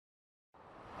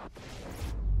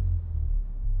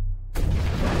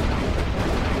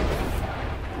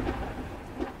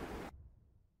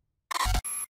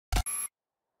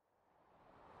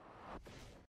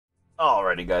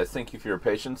Alrighty, guys, thank you for your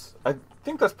patience. I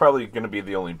think that's probably going to be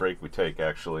the only break we take,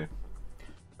 actually.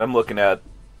 I'm looking at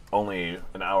only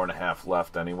an hour and a half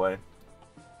left anyway.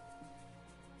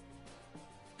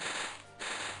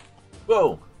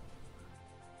 Whoa!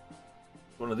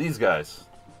 One of these guys.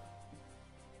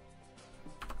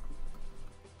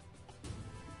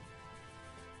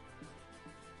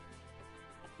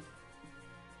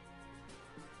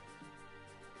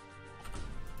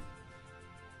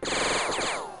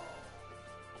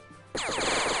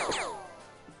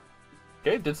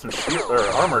 Okay, did some shield or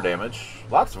armor damage.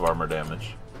 Lots of armor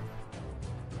damage.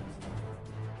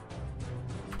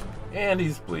 And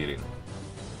he's bleeding.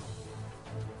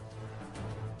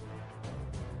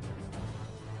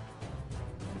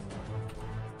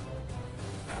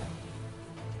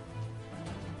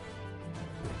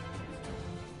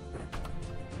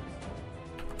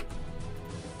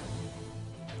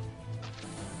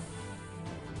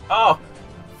 Oh!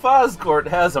 Fosgort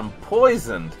has him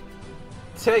poisoned!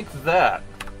 Take that!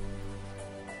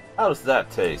 How does that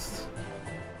taste?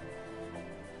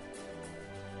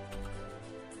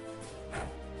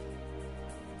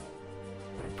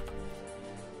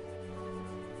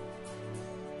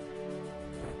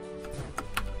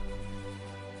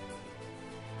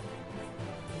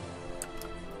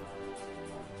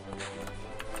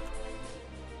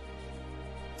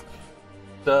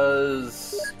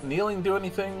 Does kneeling do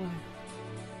anything?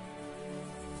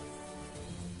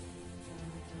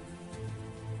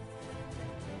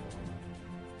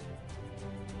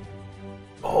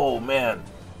 Oh man,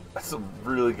 that's a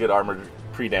really good armor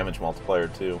pre-damage multiplier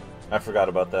too. I forgot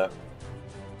about that.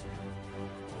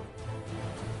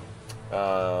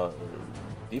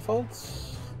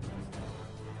 Defaults?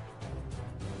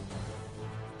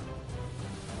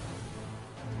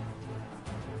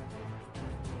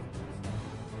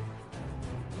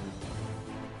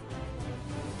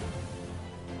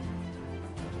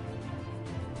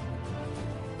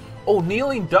 Oh,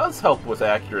 kneeling does help with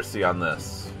accuracy on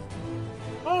this.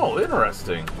 Oh,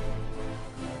 interesting.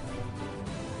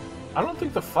 I don't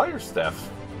think the fire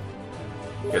staff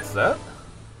gets that.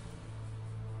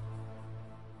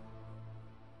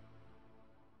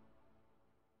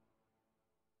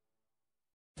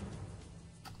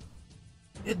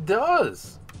 It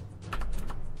does.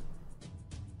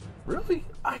 Really?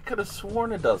 I could have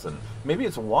sworn it doesn't. Maybe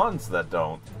it's wands that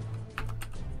don't.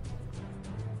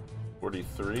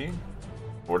 43,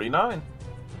 49.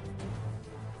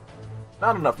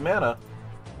 Not enough mana.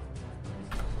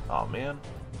 Oh man.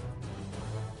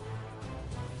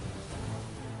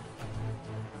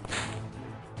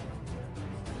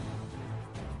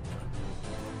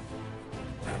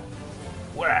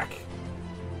 Whack.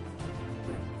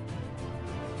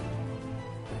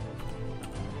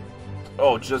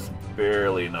 Oh, just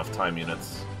barely enough time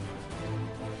units.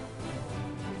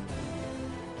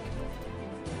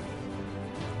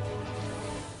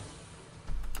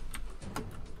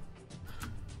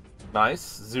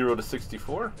 Nice. 0 to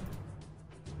 64.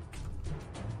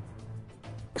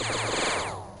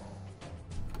 Oh,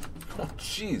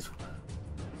 jeez.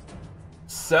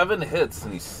 7 hits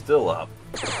and he's still up.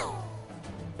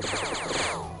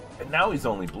 And now he's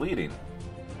only bleeding.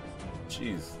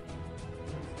 Jeez.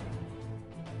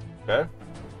 Okay.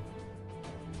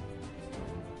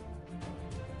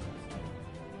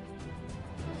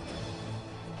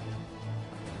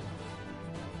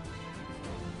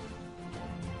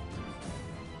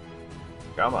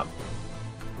 Come on.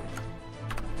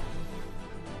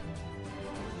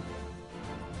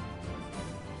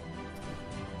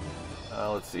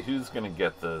 Let's see, who's gonna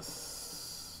get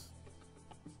this?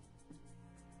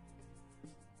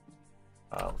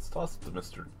 Let's toss it to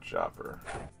Mr. Chopper.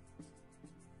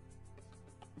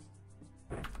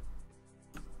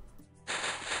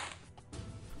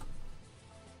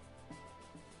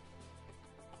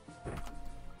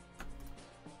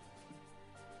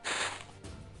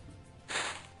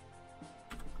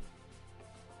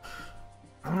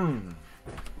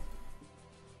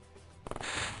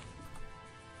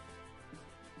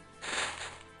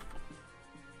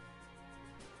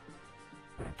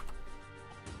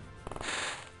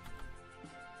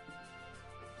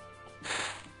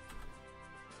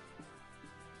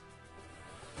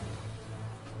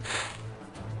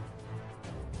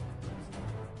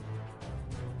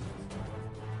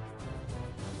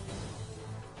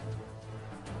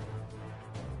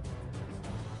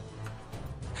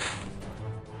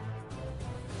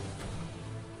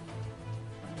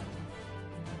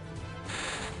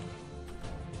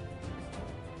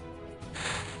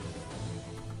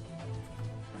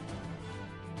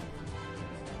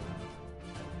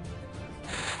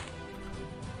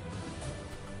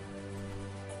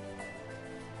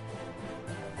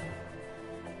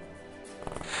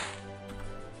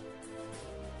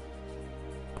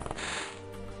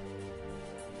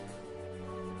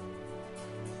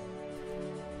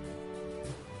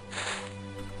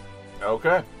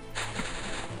 Okay.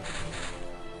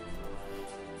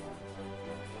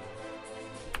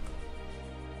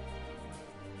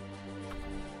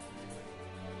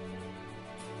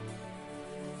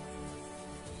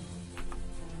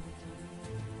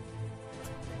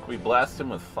 Can we blast him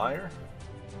with fire?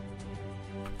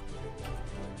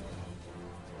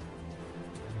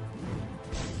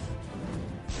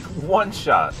 One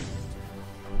shot.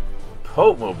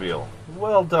 Pope-mobile.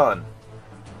 Well done.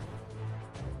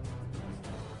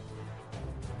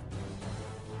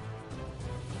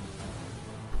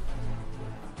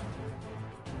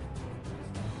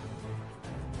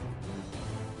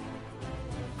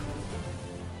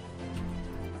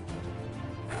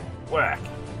 Whack.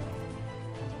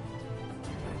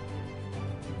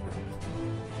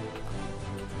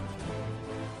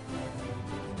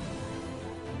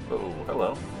 Oh,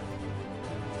 hello.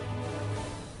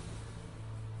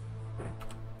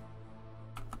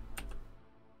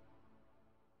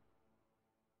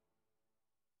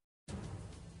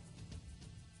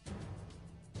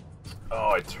 Oh,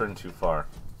 I turned too far.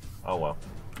 Oh well.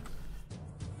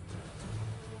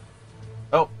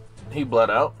 Oh, he bled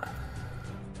out.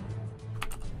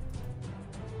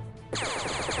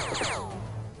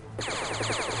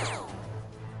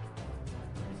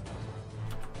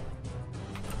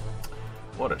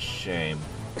 What a shame.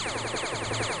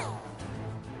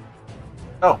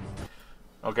 Oh.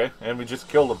 Okay, and we just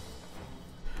killed him.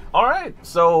 Alright,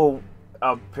 so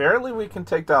apparently we can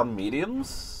take down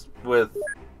mediums with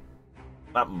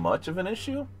not much of an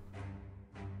issue.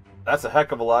 That's a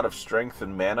heck of a lot of strength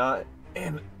and mana.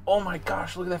 And oh my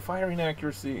gosh, look at that firing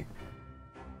accuracy.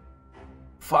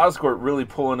 Fosgort really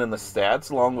pulling in the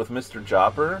stats along with Mr.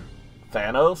 Jopper,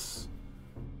 Thanos.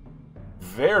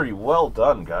 Very well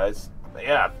done, guys.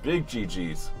 Yeah, big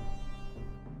GG's.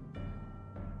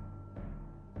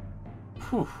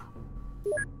 Whew.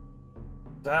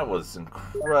 That was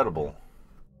incredible.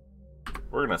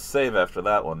 We're gonna save after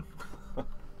that one.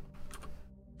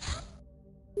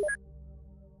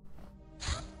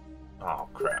 Oh,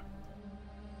 crap.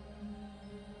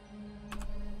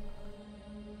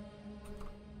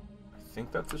 I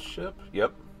think that's a ship.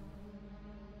 Yep.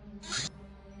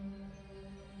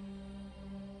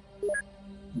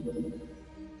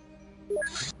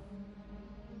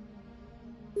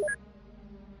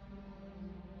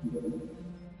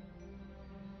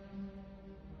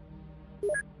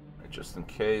 Just in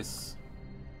case.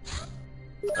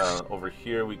 Over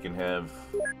here we can have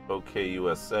OK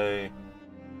USA.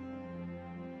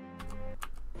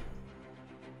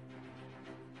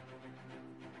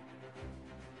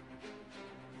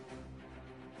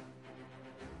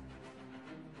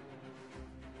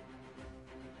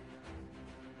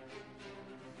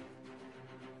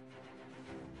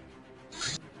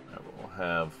 We'll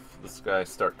have this guy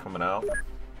start coming out.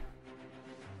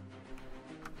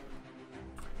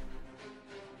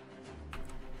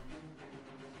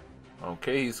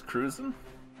 Okay, he's cruising.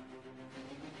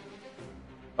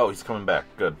 Oh, he's coming back.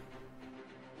 Good.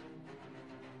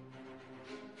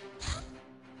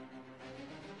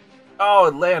 Oh,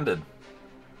 it landed.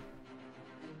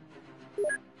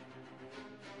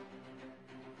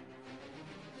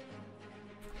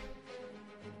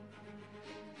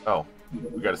 Oh,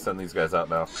 we gotta send these guys out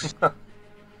now.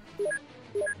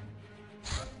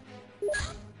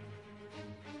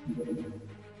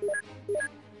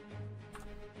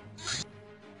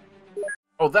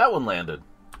 Oh, that one landed.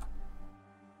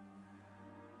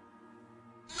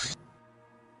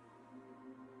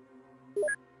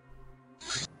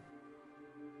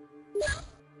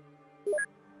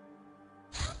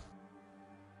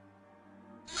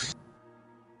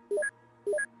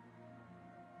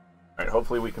 Alright,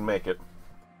 hopefully we can make it.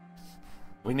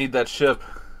 We need that ship.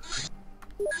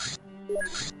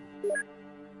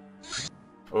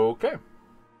 Okay.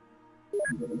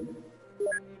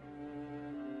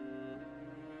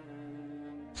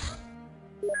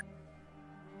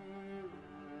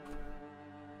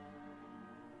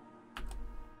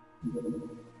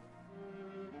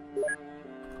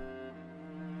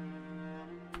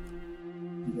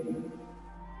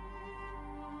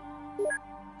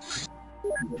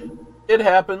 It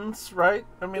happens, right?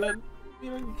 I mean,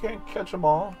 you can't catch them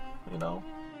all, you know.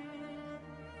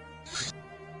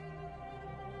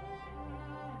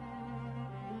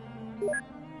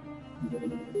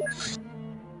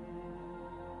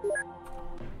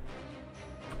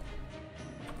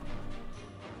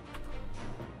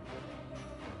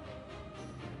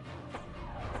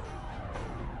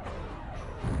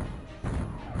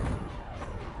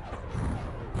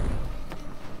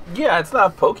 Yeah, it's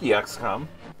not X-COM.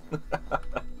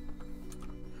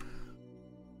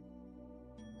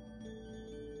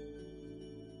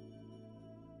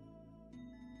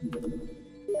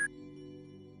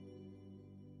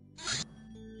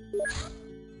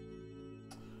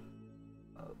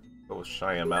 with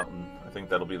Cheyenne Mountain. I think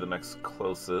that'll be the next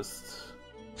closest.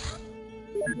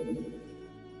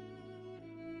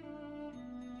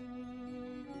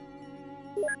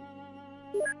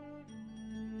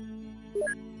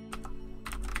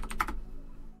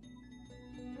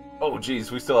 Oh,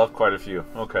 geez, we still have quite a few.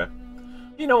 Okay.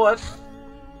 You know what?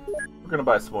 We're gonna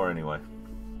buy some more anyway.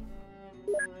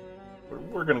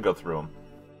 We're gonna go through them.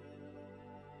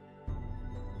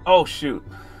 Oh, shoot.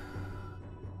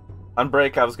 On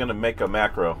break, I was gonna make a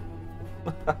macro.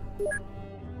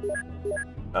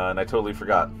 And I totally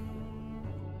forgot.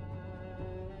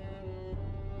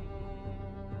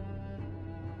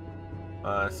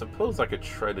 I suppose I could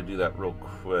try to do that real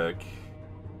quick.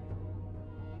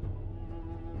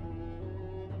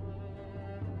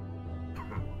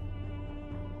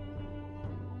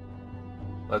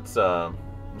 Let's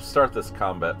start this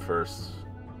combat first.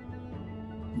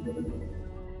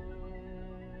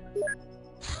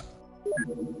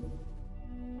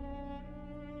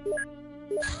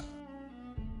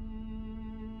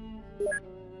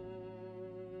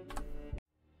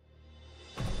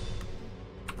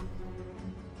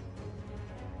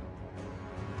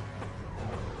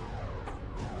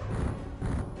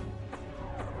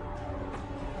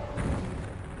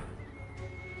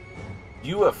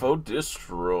 UFO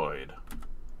destroyed.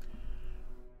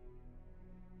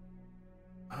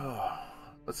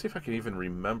 Let's see if I can even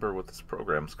remember what this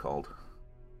program's called.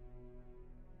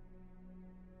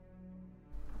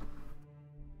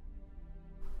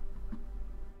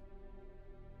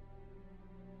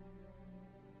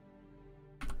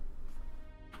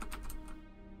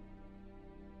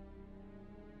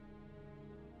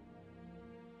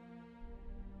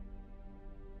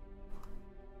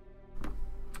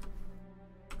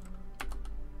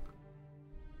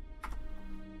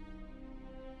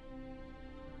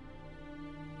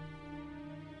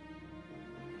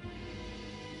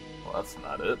 Well, that's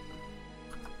not it.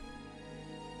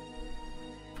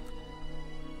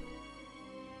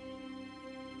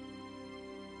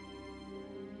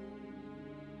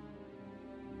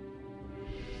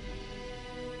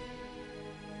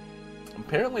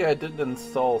 Apparently I didn't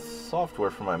install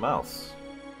software for my mouse.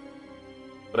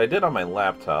 But I did on my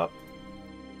laptop.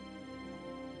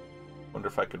 Wonder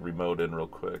if I could remote in real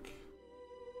quick.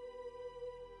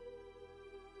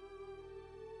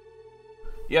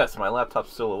 Yes, my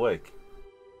laptop's still awake.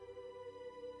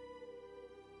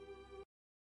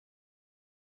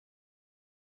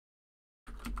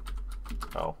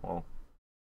 Oh, well.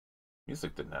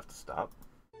 Music didn't have to stop.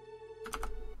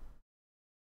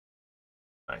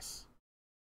 Nice.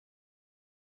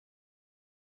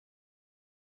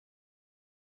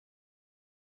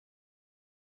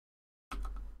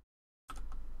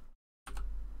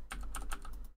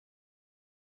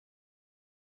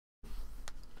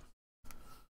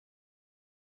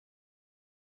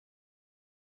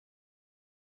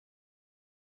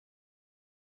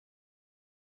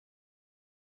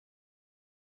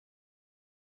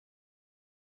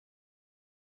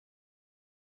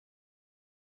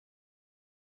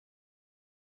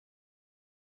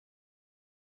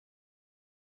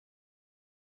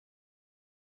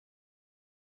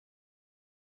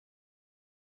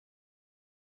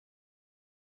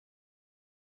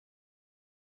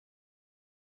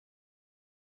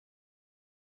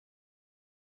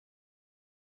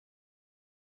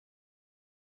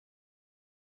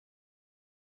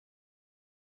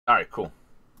 Alright, cool.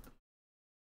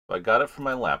 So I got it from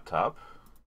my laptop.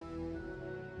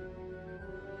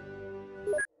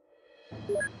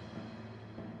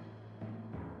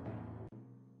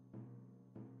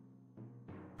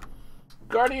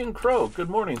 Guardian Crow, good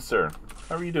morning, sir.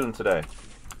 How are you doing today?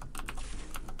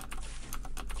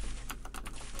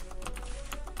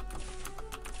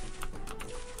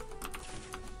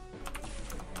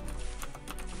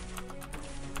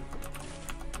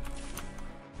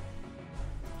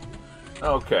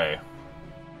 Okay.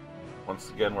 Once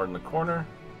again, we're in the corner.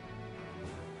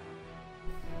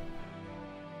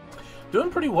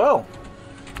 Doing pretty well.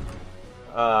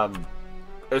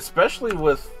 Especially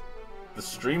with the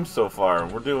stream so far.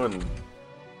 We're doing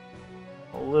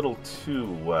a little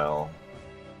too well.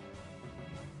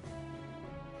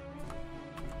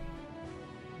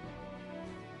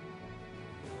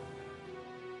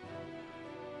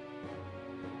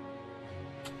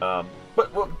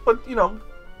 But you know,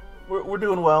 we're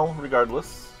doing well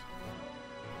regardless.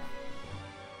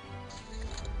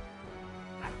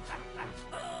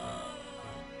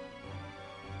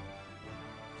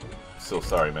 So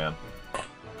sorry, man.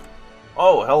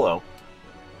 Oh, hello.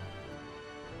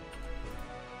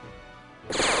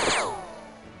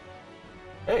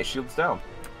 Hey, shield's down.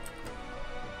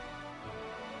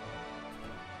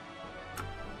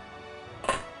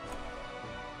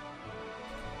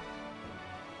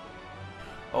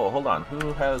 hold on.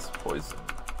 Who has poison?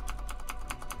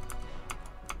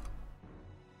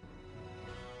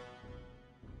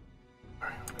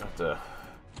 Alright, we have to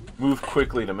move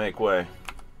quickly to make way.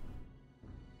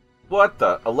 What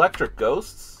the? Electric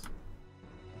ghosts?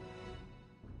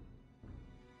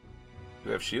 Do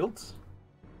we have shields?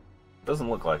 Doesn't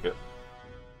look like it.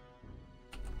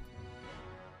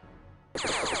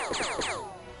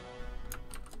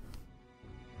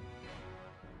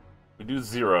 We do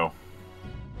 0.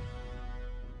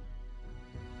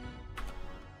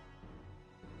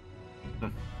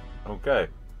 Okay.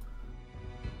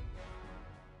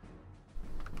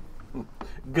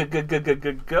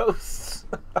 Good ghosts.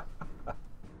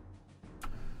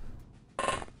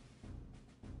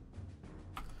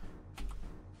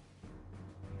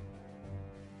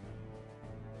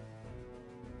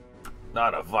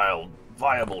 Not a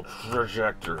viable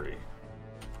trajectory.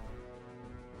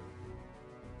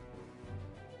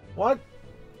 What?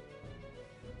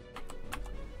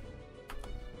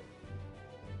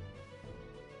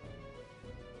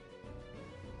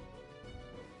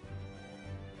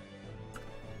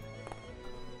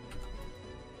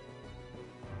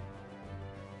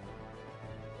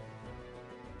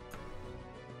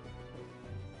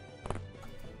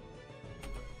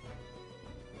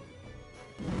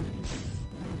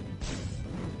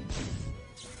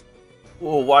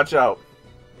 Whoa, watch out.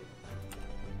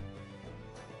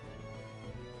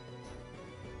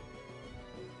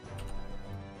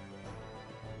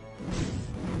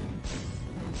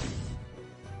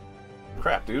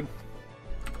 Crap, dude.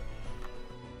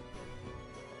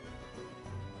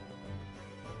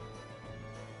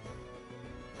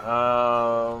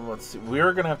 Let's see.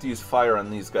 We're gonna have to use fire on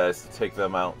these guys to take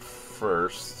them out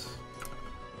first.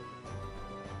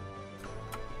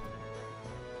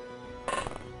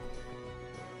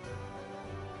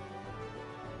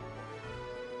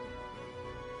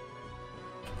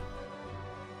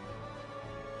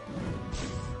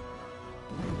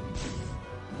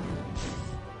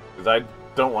 I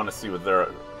don't want to see what they're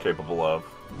capable of.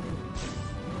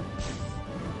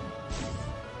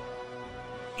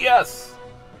 Yes!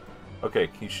 Okay,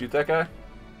 can you shoot that guy?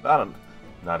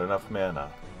 Not enough mana.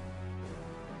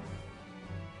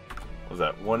 Was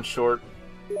that one short?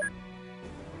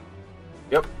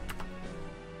 Yep.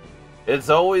 It's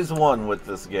always one with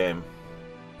this game.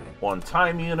 One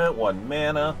time unit, one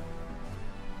mana.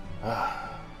 Oh.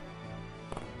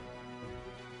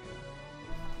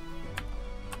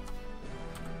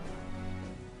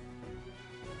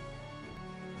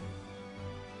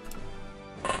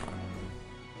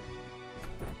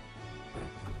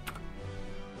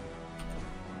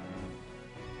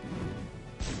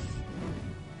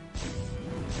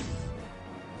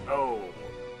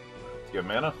 Do you have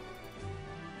mana?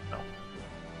 No.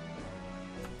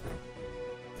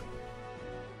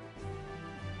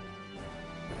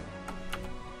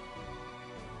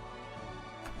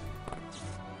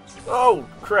 Oh,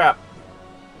 crap.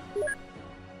 That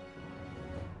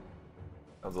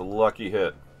was a lucky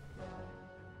hit.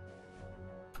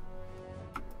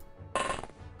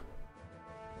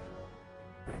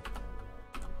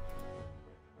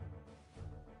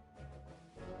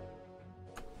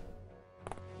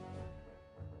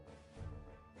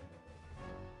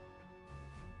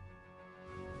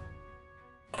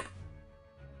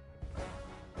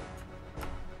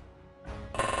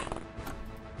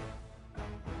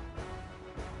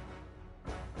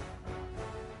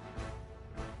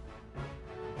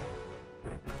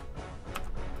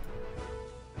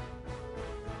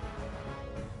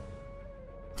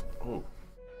 Ooh.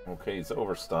 Okay, he's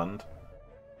overstunned.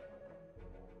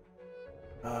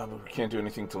 But we can't do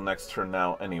anything till next turn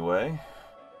now anyway.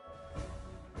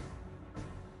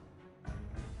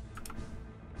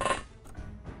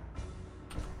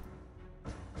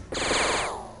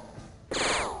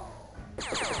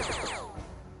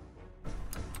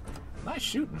 Nice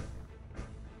shooting.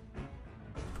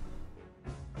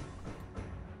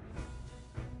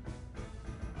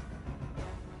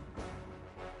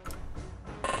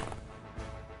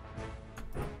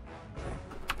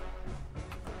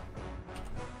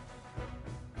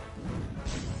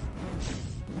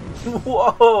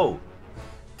 Whoa!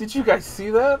 Did you guys see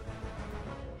that?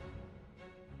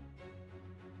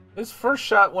 His first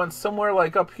shot went somewhere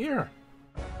like up here.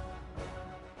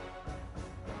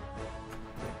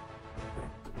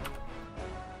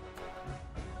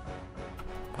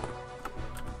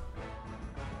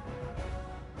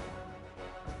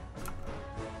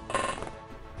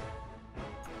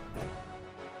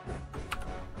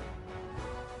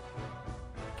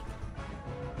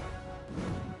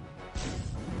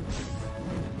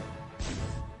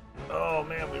 Oh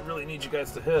man, we really need you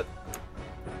guys to hit.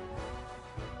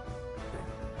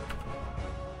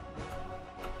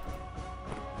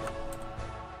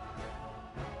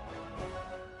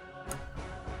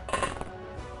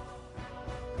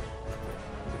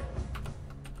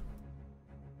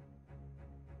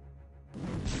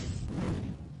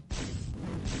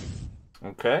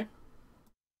 Okay.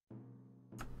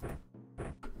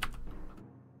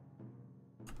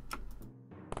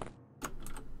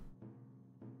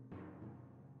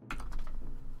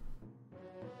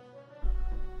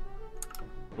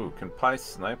 Ooh, can Pi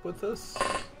snipe with this?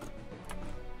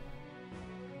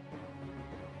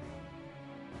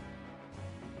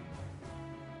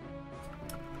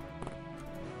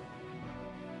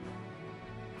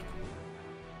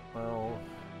 Well...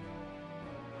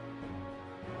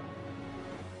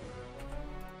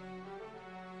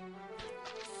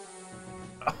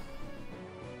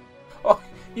 Oh,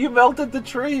 you melted the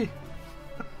tree!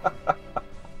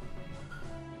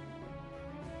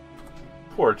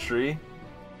 Poor tree.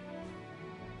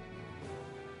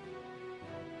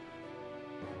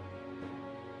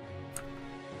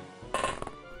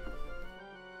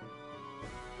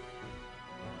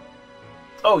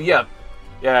 Oh, yeah.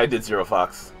 Yeah, I did Zero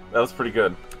Fox. That was pretty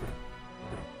good.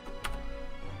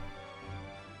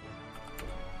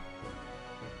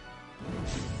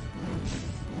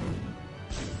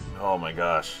 Oh my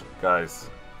gosh, guys.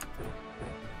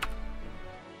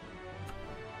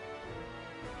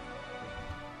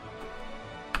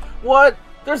 What?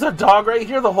 There's a dog right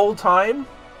here the whole time?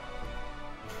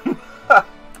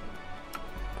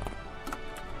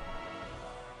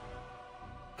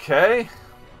 Okay.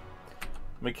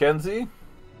 Mackenzie?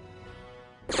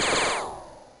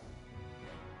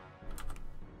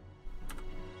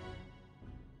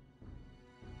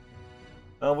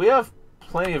 We have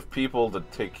plenty of people to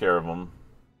take care of them.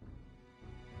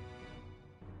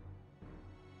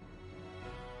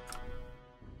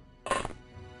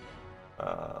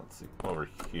 Let's see, come over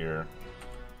here.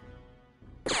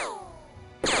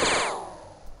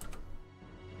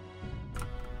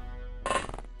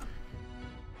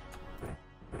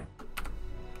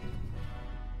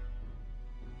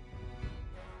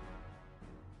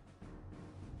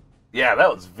 Yeah,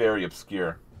 that was very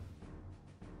obscure.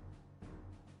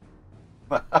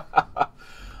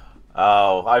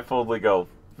 Oh, I boldly go.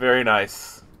 Very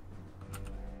nice.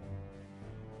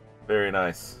 Very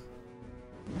nice.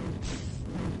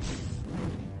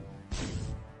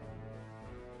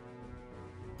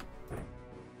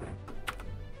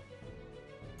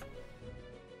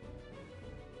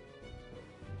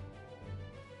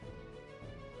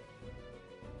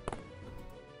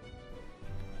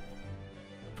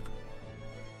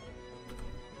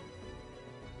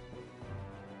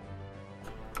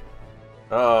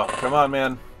 Oh, come on,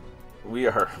 man. We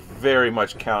are very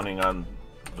much counting on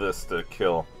this to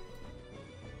kill.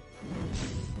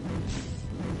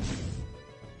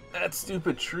 That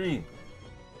stupid tree.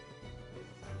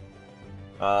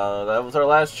 That was our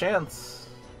last chance.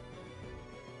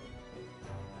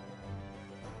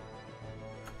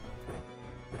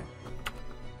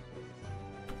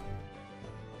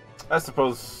 I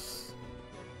suppose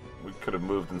we could have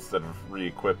moved instead of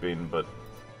re-equipping, but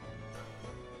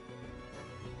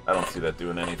I don't see that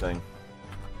doing anything.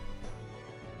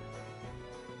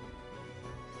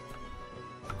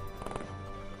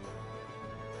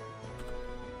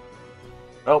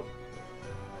 Oh.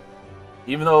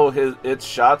 Even though its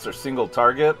shots are single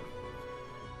target,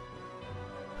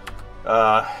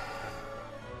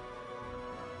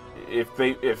 if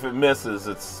it misses,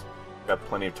 it's got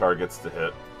plenty of targets to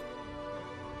hit.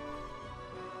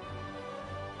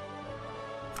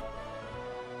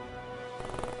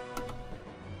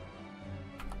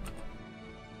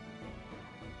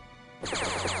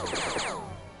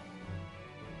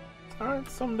 Alright,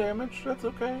 some damage, that's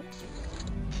okay.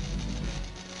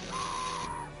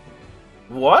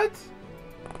 What?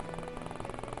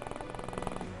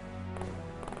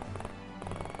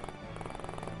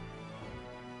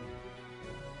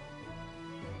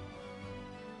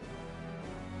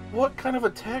 What kind of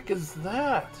attack is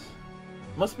that?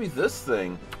 Must be this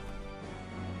thing.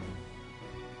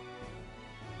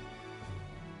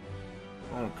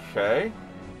 Okay.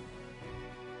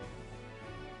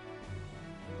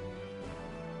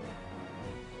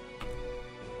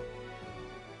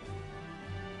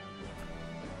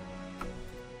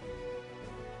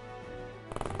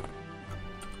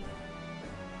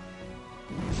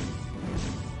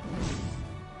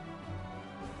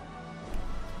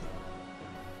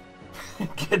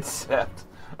 Get set.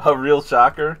 A real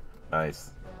shocker?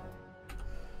 Nice.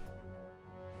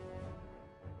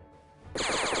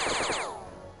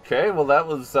 Okay, well that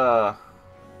was,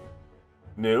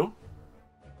 new.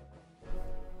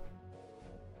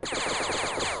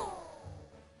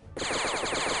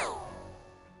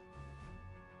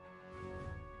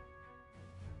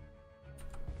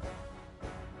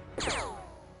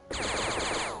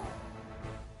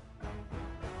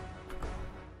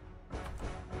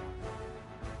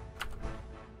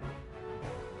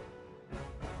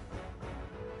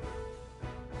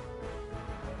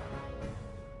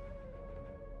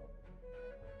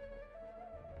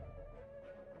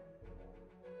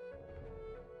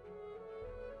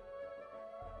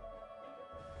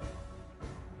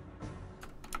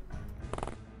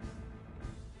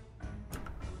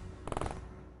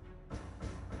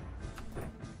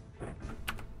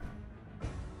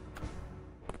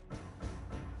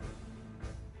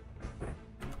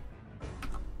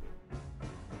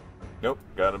 Nope,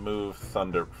 gotta move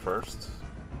Thunder first.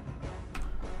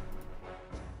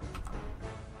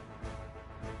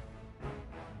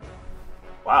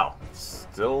 Wow,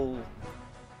 still...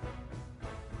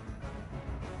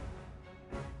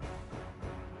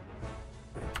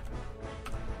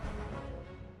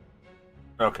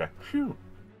 Okay, phew.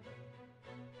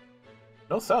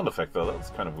 No sound effect though, that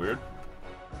was kind of weird.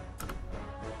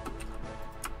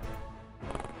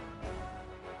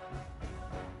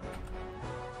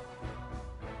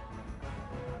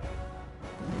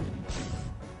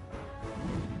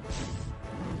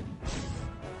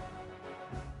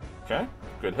 Okay,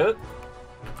 good hit.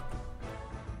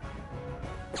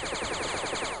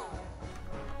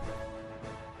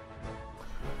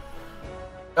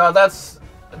 That's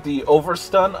the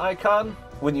overstun icon.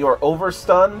 When you are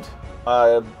overstunned,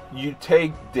 you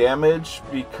take damage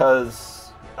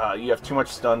because you have too much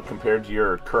stun compared to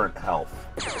your current health.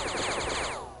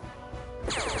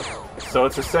 So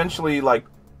it's essentially like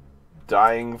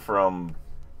dying from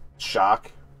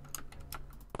shock,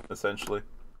 essentially.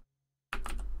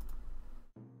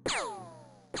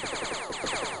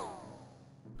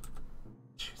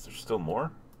 Jeez, there's still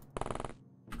more?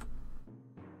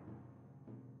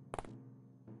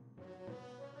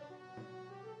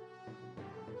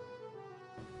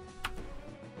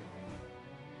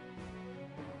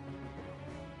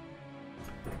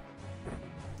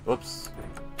 Whoops.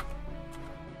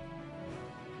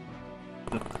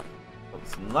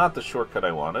 That's not the shortcut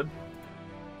I wanted.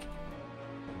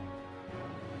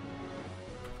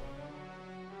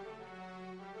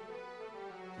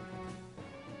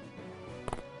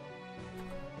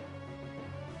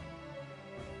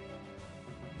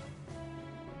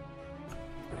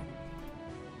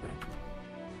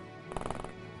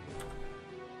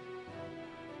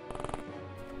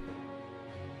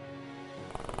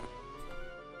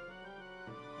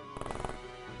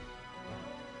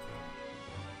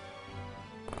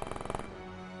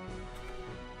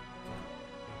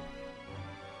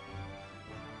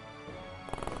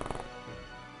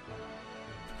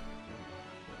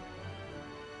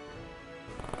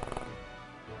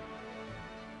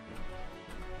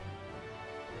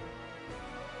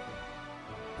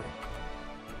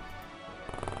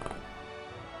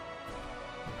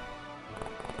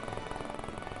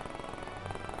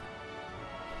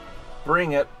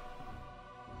 Bring it.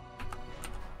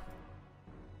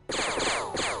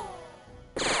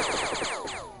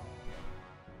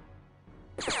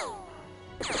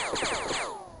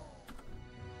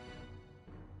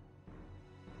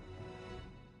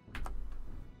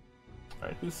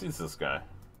 Alright, who sees this guy?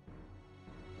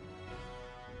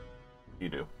 You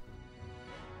do.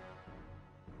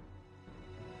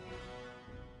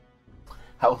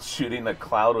 How will shooting a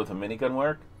cloud with a minigun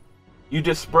work? You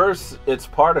disperse its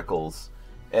particles,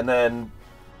 and then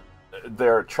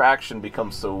their attraction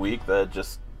becomes so weak that it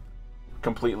just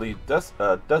completely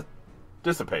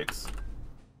dissipates.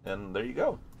 And there you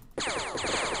go.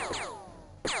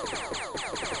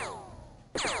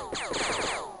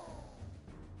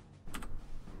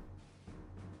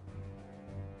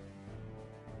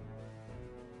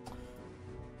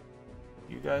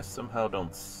 You guys somehow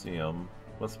don't see them.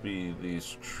 Must be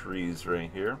these trees right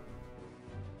here.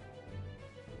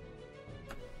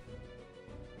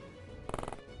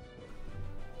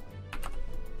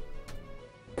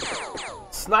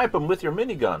 Snipe him with your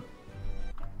minigun.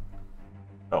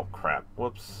 Oh crap,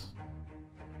 whoops.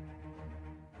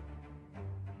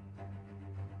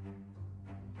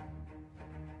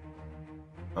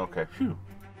 Okay, phew.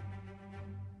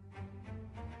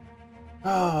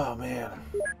 Oh man,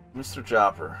 Mr.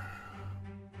 Chopper.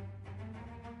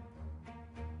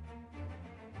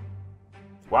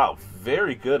 Wow,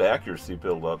 very good accuracy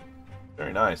build up.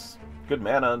 Very nice. Good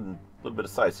mana and a little bit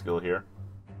of side skill here.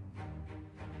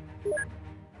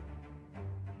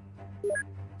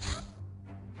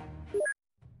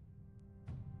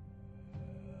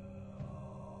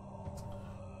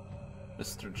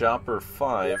 Mr. Chopper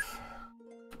 5.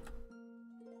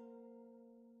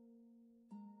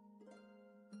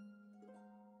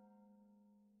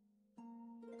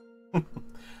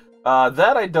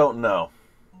 That I don't know.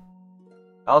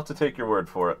 I'll have to take your word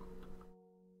for it.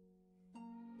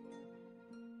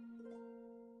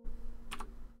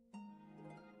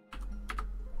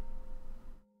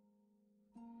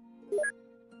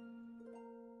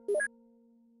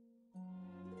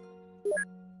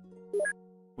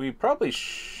 We probably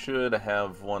should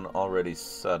have one already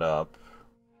set up.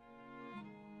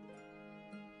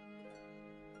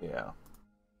 Yeah.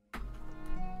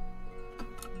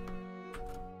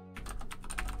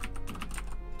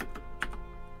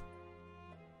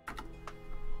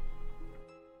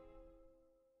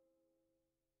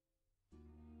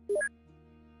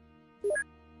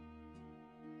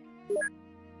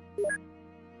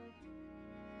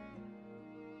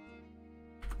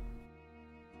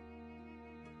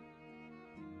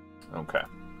 Okay.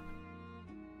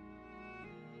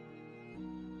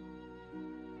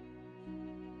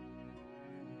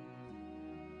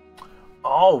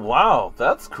 Oh, wow.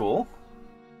 That's cool.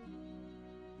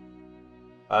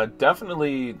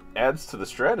 Definitely adds to the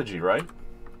strategy, right?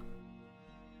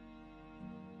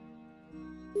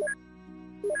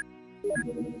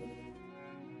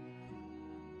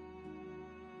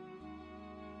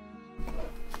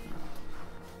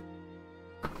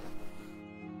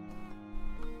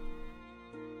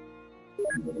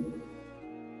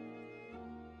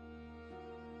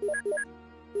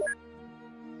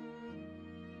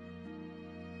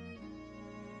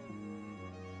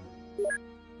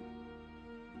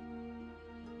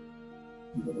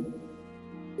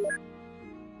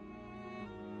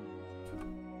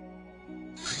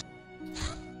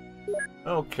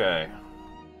 Okay.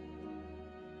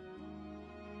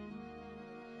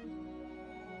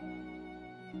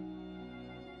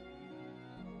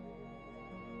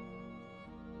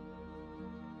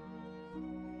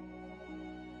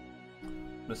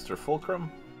 Mr.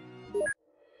 Fulcrum?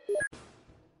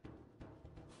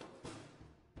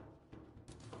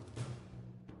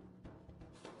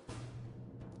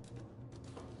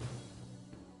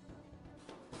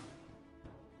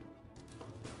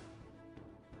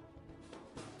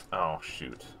 Oh,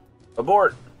 shoot.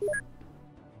 Abort!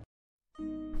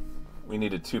 We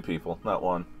needed 2 people, not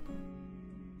 1.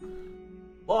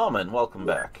 Lawman, welcome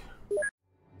back.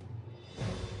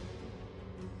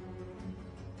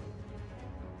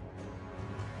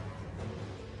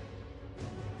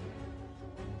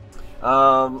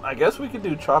 I guess we could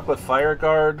do Chocolate Fire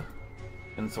Guard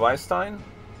and Zweistein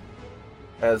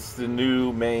as the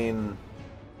new main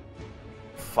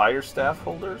fire staff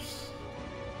holders.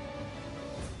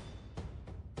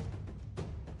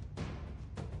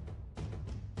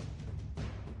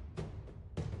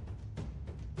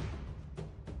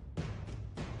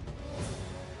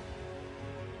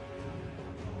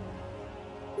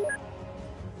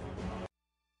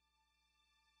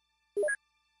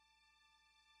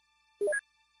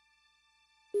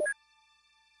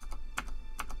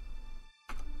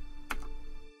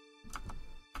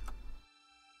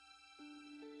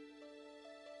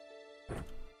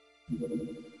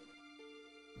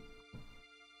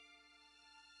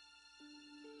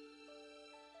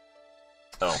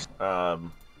 Oh,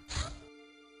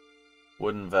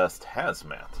 Wooden Vest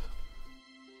Hazmat.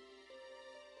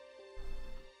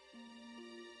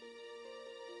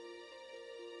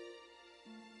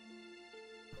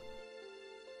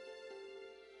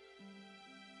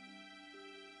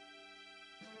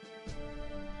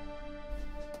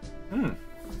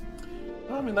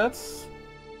 I mean, that's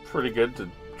pretty good to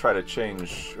try to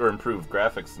change or improve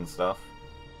graphics and stuff.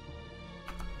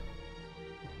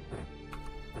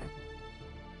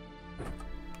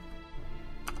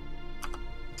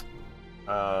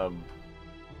 Okay,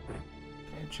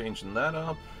 changing that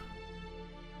up.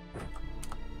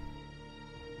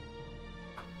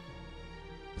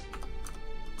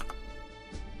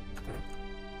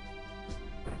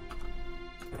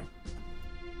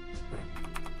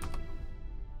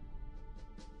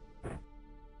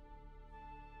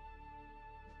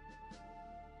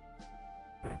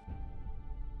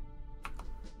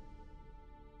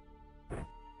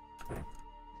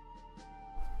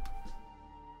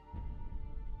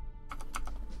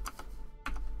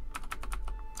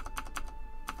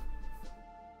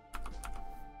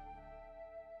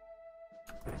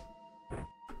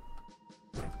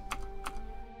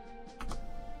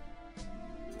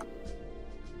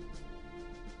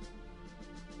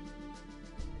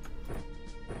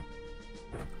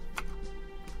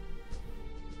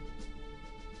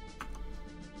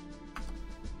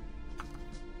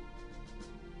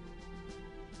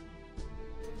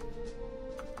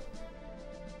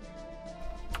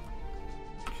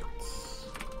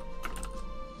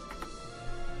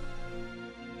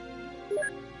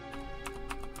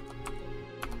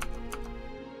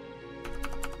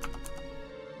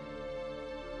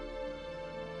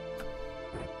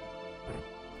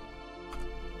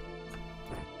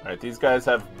 Alright, these guys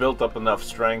have built up enough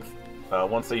strength.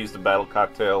 Once they use the battle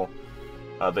cocktail,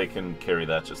 they can carry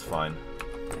that just fine.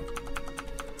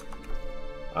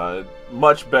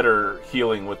 Much better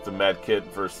healing with the med kit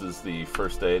versus the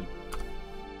first aid.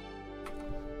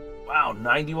 Wow,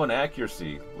 91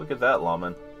 accuracy. Look at that,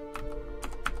 Lawman.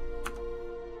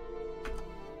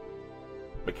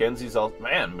 Mackenzie's all...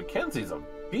 Man, Mackenzie's a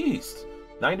beast.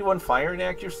 91 firing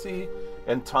accuracy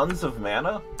and tons of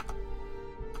mana.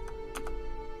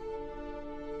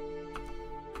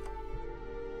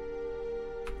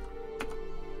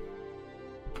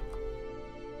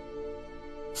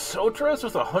 Sotra's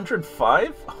with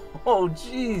 105? Oh,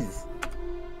 jeez.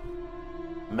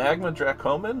 Magma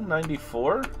Dracoman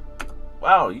 94?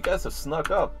 Wow, you guys have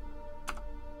snuck up.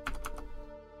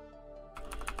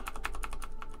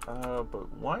 But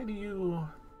why do you...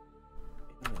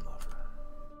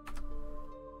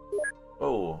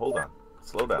 Oh, hold on.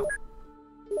 Slow down.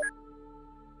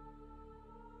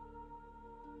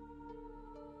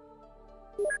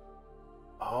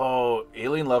 Oh,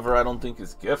 Alien Lover I don't think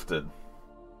is gifted.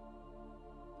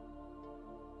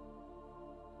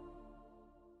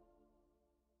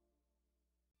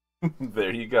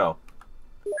 There you go.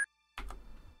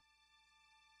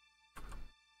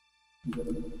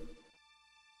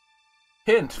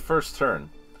 Hint, first turn.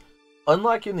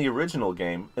 Unlike in the original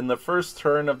game, in the first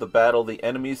turn of the battle the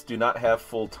enemies do not have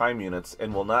full time units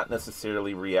and will not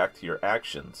necessarily react to your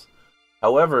actions.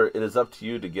 However, it is up to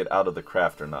you to get out of the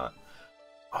craft or not.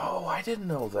 Oh, I didn't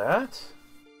know that.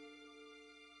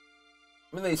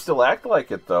 I mean, they still act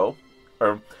like it, though.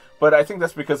 But I think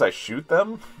that's because I shoot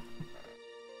them.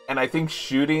 And I think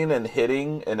shooting and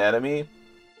hitting an enemy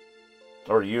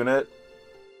or unit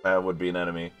would be an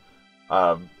enemy.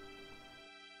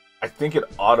 I think it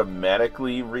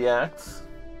automatically reacts.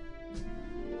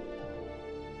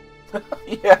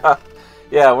 Yeah,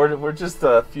 we're just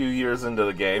a few years into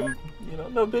the game. You know,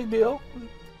 no big deal.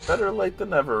 Better late than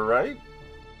never, right?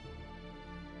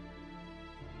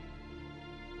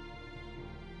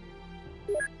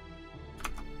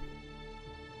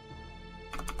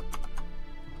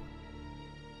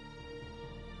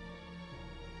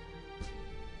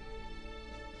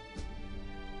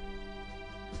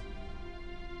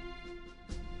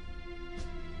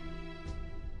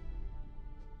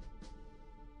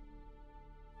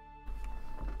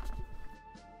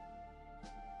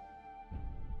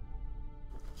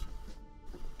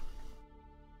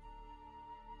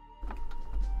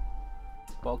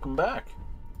 Welcome back.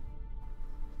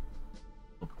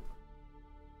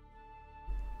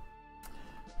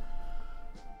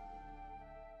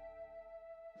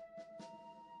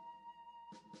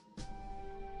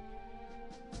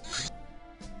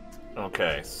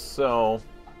 Okay, so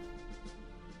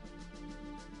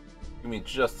give me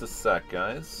just a sec,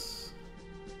 guys.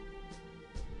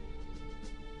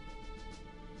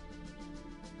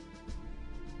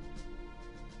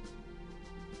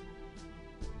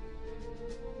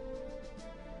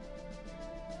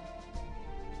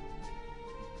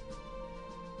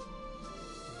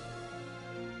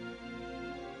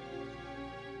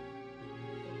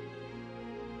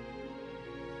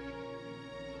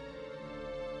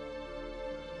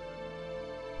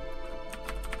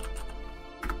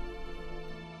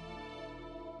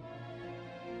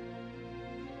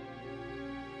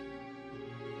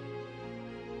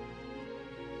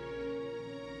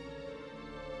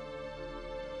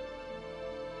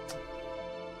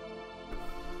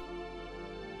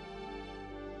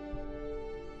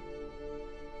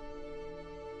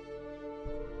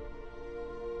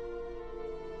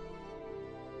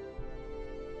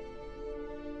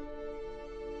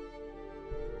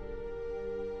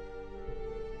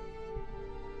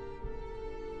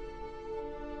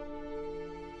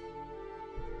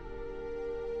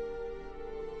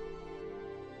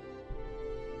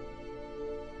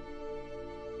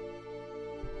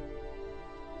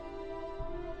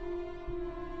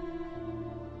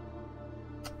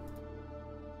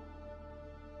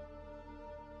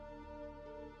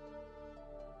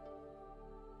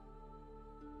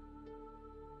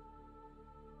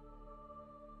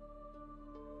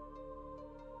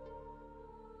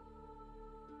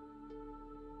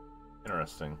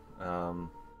 Interesting. I'm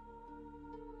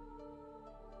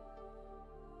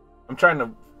trying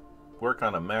to work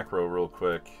on a macro real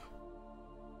quick.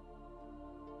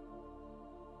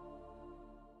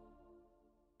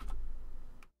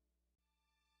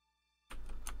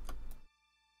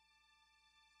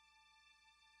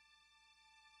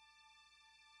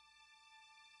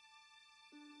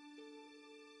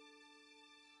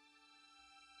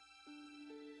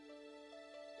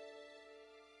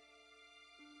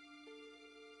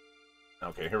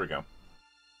 Okay, here we go.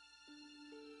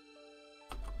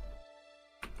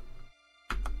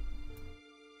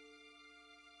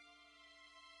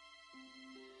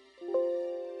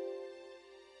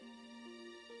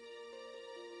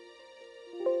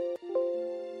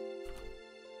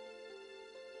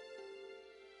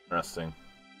 Interesting.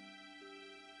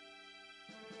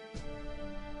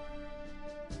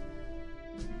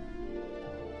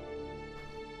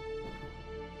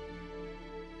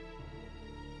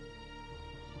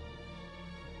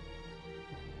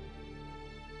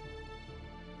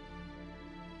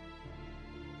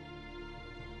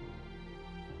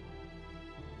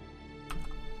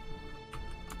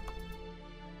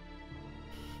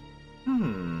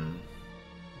 Hmm.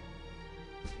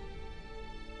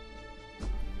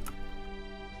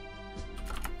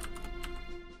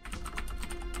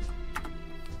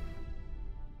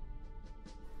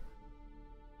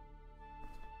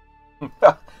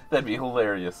 That'd be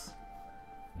hilarious.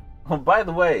 Oh, by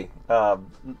the way, now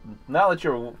that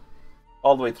you're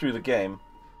all the way through the game,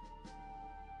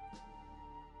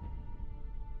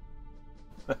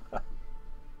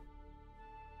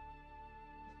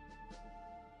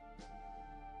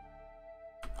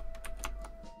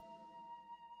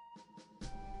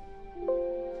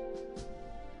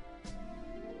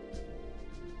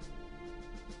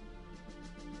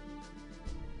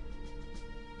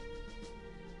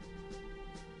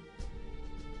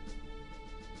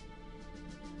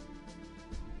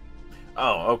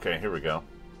 oh, okay, here we go.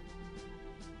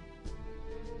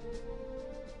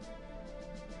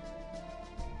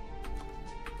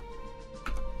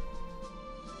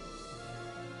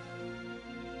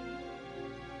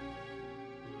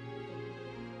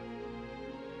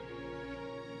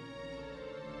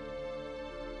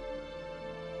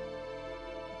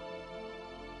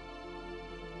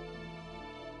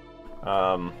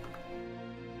 Um,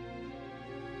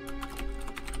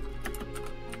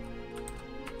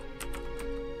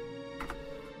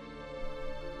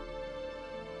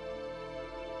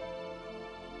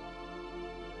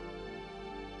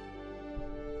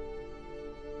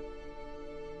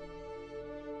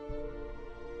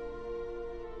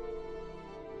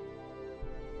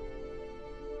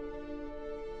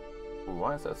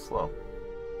 why is that slow?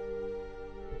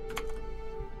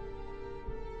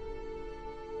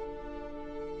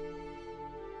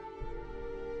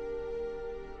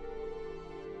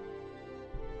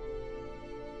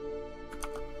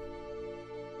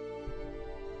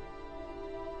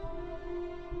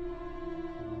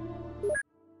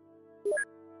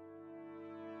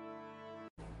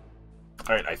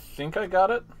 Alright, I think I got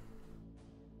it.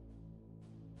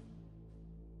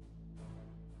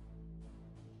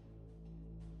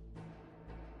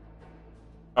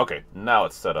 Okay, now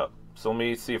it's set up. So let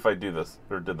me see if I do this,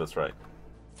 or did this right.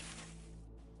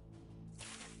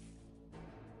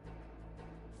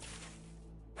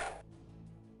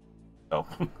 Oh,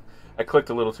 I clicked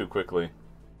a little too quickly.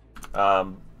 Let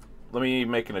me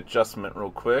make an adjustment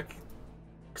real quick.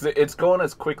 Because it's going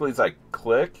as quickly as I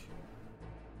click.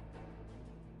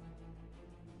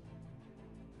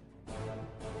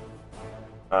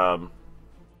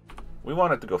 We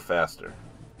want it to go faster.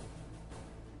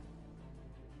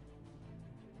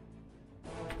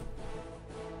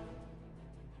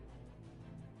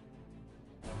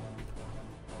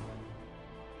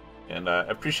 And I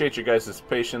appreciate you guys'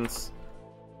 patience.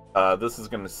 This is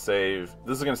gonna save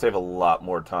a lot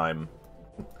more time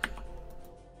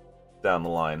down the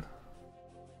line.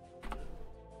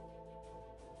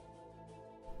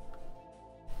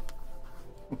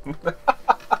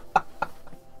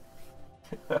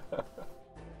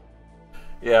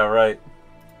 Yeah, right.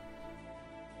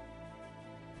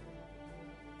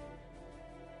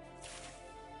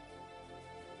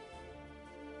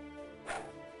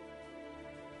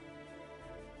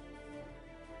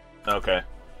 Okay.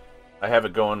 I have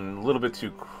it going a little bit too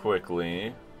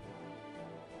quickly.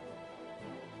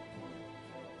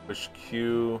 Push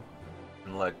Q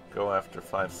and let go after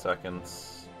 5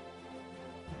 seconds.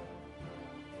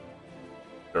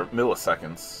 Or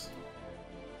milliseconds.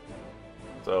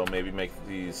 So maybe make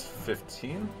these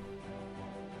 15?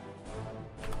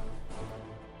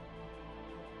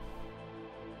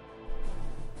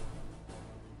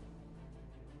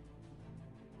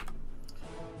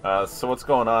 So what's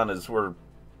going on is we're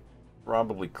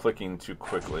probably clicking too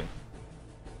quickly.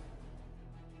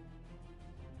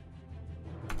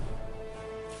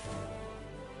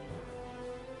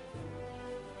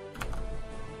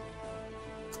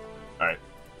 Alright.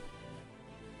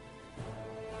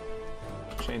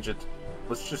 Change it.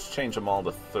 Let's just change them all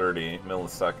to 30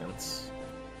 milliseconds.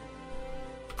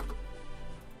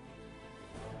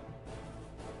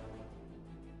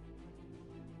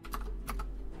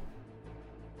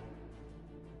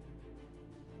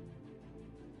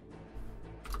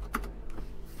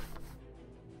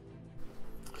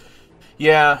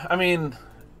 Yeah, I mean,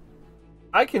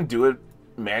 I can do it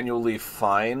manually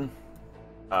fine.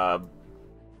 I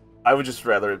would just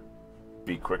rather it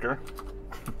be quicker.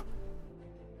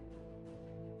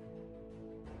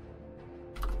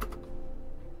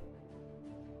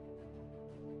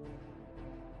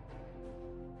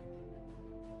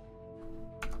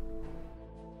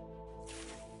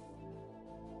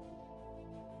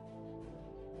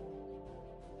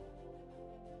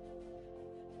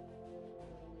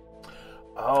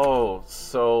 Oh,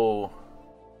 so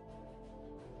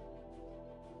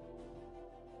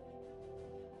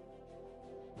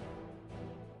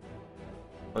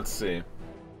Let's see.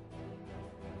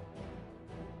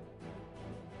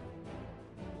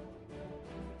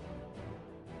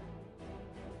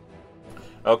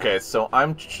 Okay, so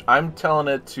I'm telling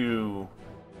it to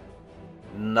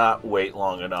not wait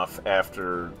long enough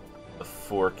after the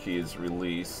 4 key is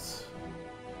released.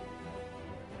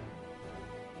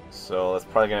 So that's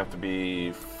probably gonna have to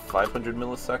be 500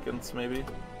 milliseconds, maybe.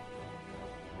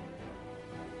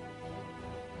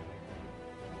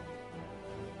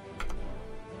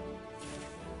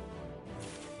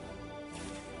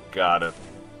 Got it.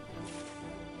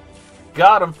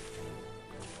 Got him.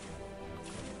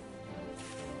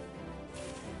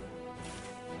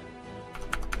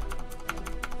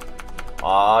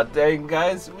 Aw, dang,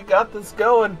 guys, we got this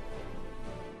going.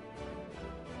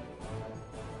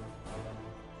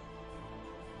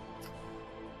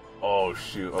 Oh,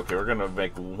 shoot. Okay, we're gonna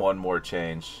make one more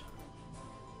change.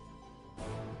 I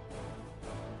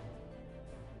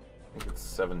think it's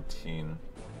 17.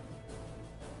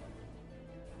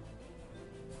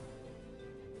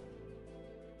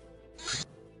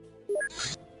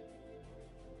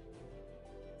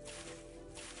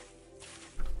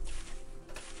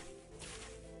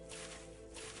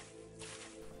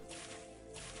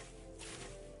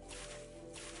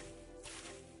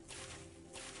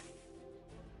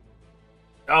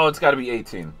 Oh, it's got to be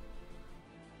 18.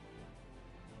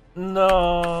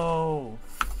 No.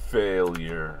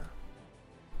 Failure.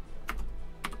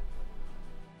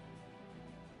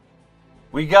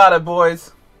 We got it,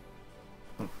 boys.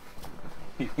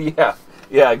 Yeah,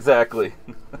 exactly.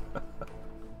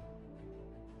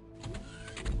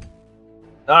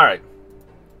 Alright.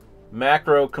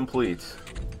 Macro complete.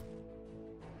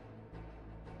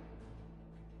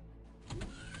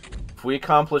 If we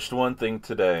accomplished one thing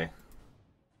today,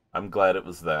 I'm glad it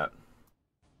was that.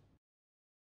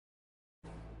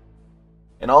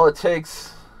 And all it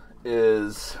takes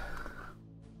is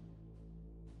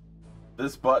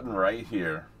this button right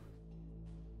here.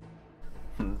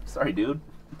 Sorry, dude.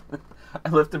 I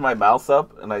lifted my mouse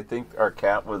up, and I think our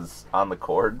cat was on the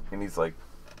cord, and he's like,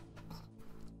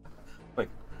 what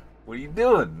are you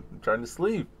doing? I'm trying to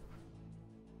sleep.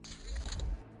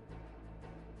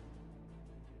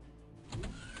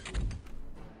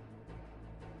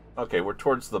 Okay, we're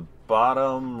towards the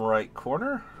bottom right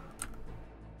corner.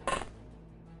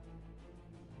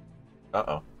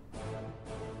 Uh-oh.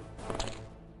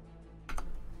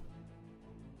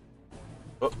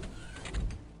 Oh.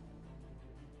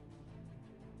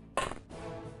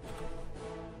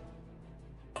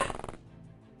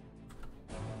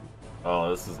 Oh,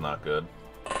 this is not good.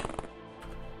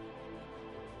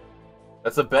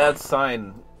 That's a bad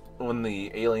sign when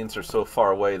the aliens are so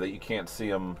far away that you can't see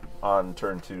them on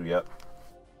turn 2 yet.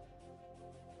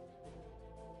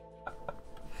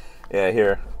 Yeah,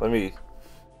 here. Let me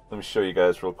show you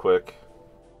guys real quick.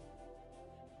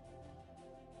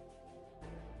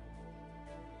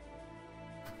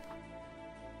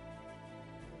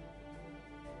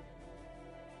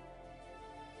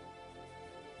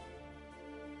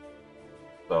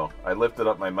 So, I lifted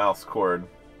up my mouse cord.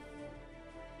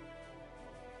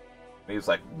 And he was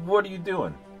like, what are you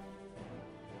doing?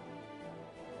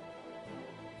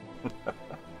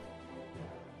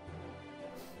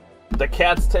 The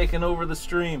cat's taking over the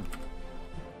stream.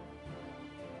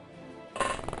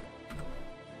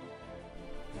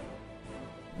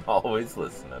 Always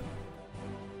listening.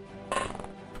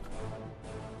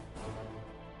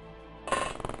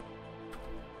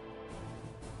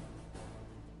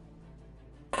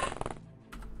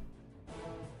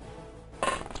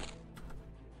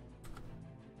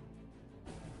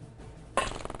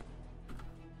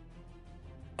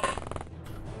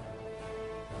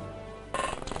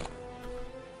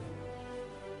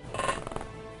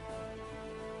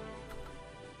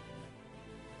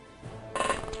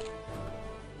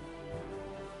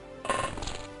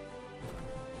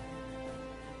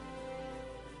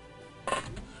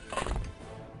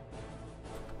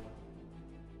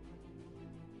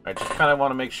 I just kind of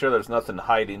want to make sure there's nothing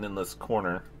hiding in this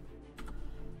corner,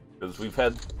 because we've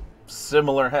had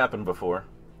similar happen before.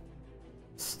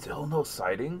 Still no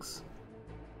sightings?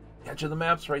 The edge of the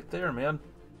map's right there, man.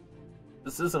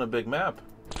 This isn't a big map.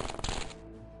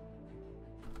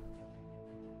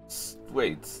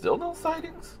 Wait, still no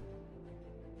sightings?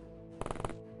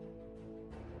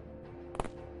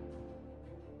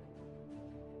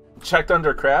 Checked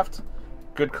under craft?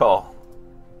 Good call.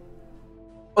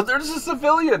 Oh, there's a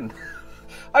civilian!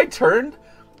 I turned,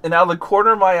 and out of the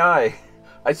corner of my eye,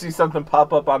 I see something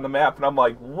pop up on the map, and I'm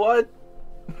like, what?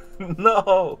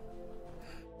 No!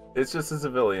 It's just a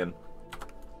civilian.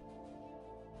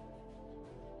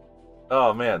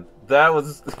 Oh, man. That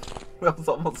was... That was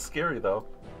almost scary, though.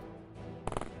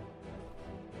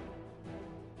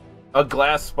 A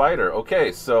glass spider.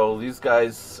 Okay, so these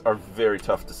guys are very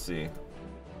tough to see.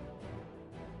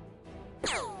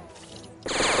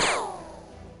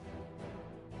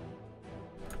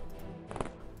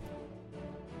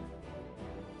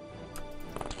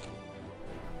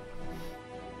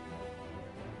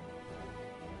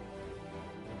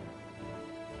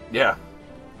 Yeah.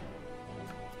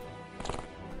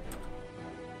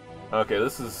 Okay,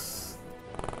 this is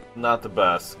not the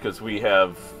best, because we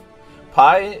have...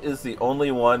 Pi is the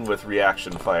only one with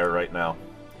reaction fire right now.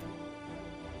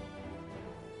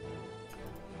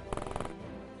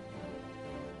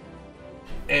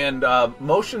 And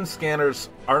motion scanners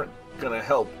aren't going to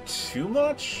help too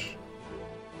much.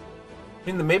 I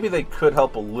mean, maybe they could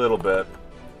help a little bit.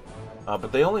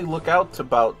 But they only look out to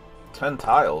about 10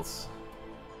 tiles.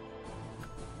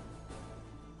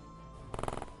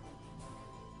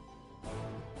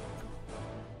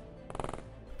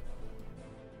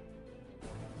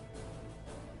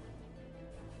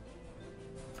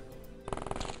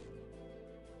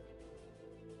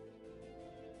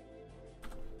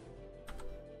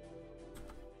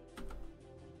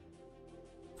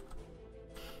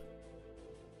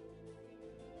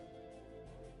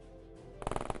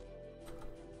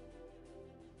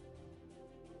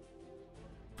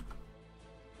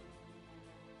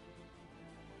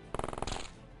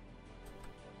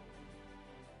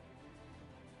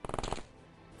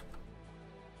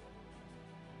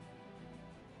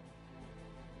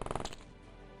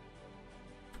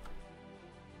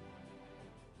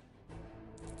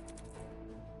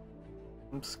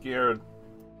 I'm scared.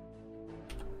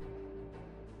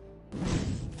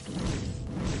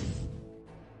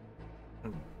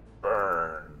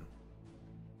 Burn.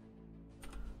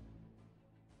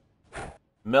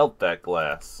 Melt that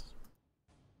glass.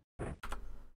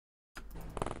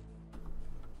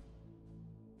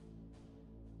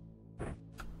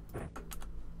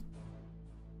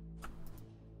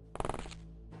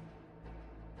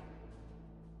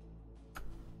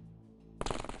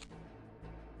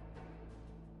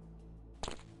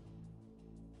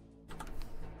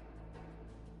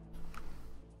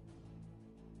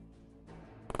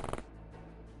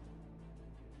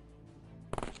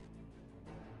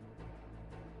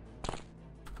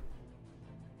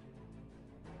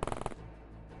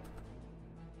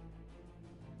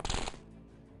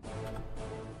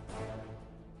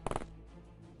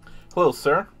 Hello,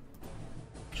 sir.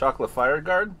 Chocolate fire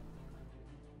guard?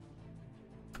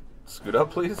 Scoot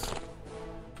up, please.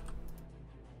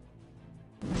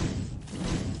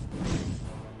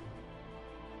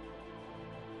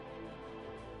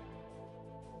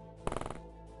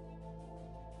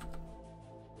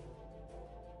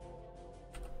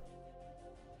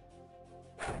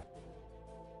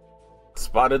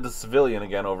 Spotted the civilian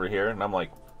again over here, and I'm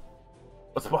like,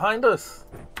 what's behind us?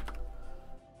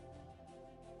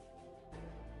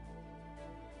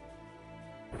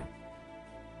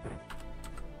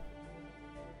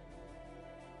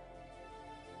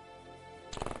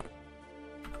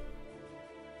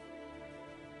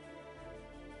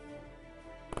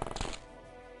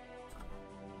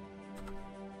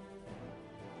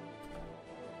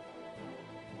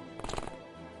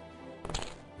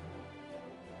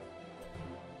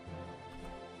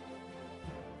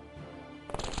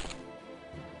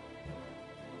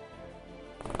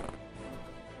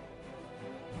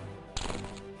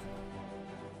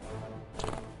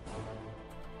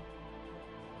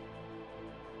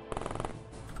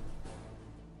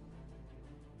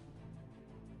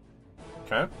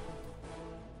 Okay.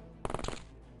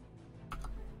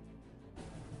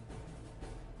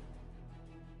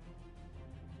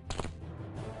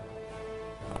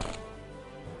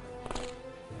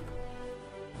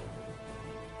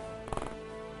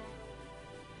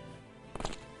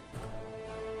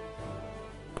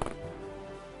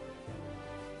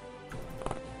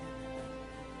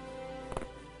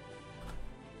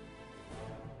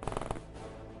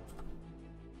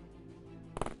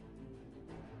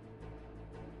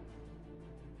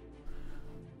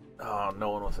 Oh, no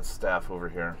one with a staff over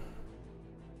here.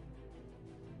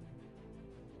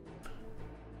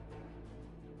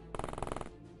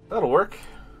 That'll work.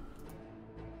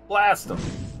 Blast them.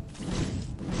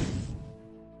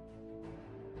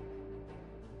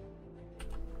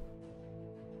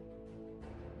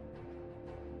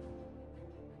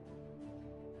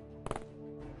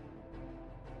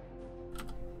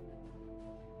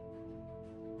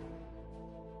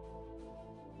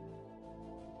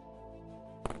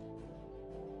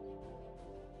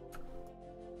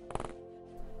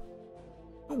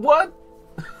 What?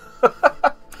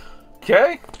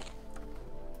 Okay.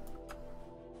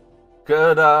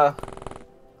 Good,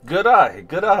 good eye,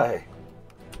 good eye.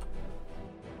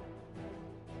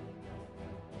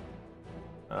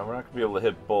 We're not going to be able to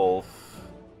hit both.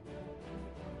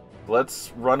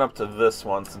 Let's run up to this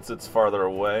one since it's farther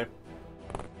away.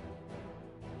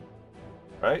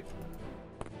 Right?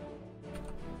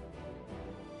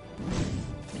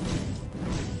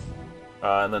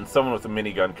 And then someone with a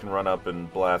minigun can run up and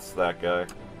blast that guy.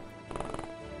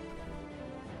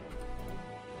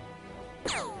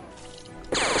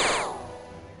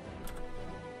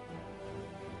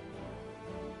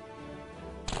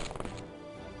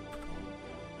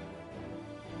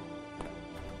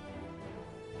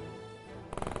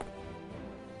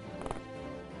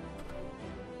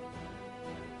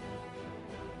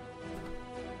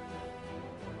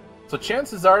 So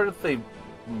chances are that they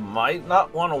might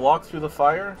not want to walk through the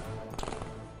fire.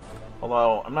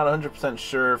 Although, I'm not 100%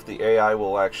 sure if the AI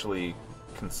will actually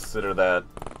consider that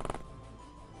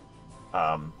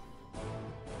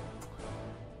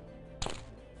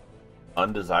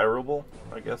undesirable,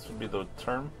 I guess would be the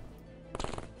term.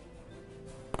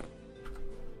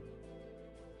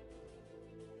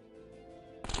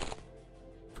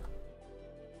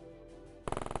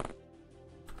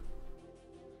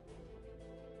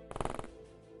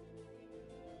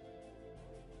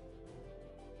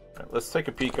 Let's take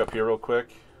a peek up here real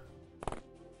quick.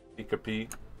 Peek a peek.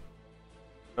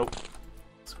 Nope.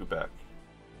 Scoot back.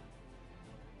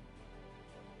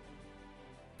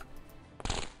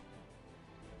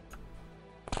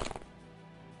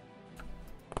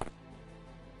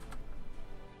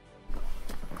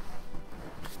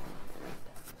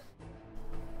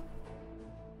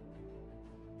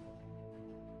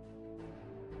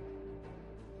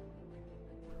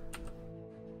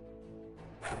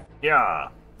 Yeah.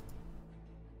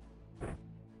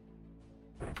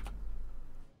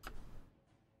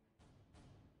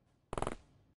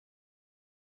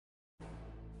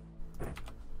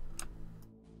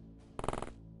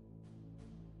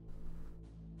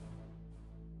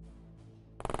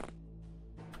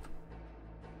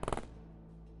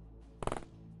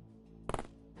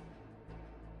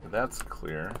 That's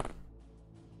clear.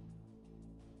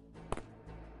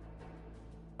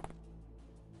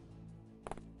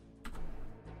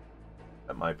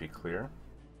 That might be clear.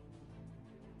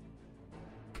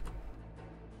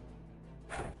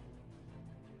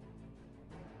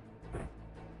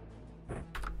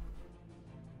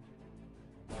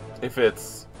 If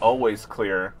it's always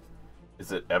clear,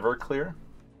 is it ever clear?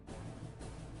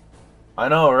 I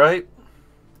know, right?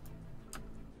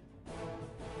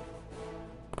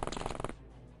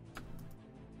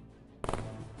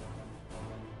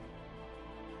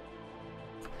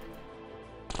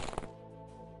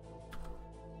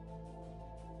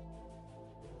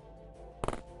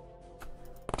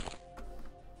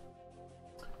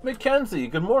 Mackenzie,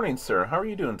 good morning, sir. How are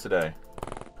you doing today?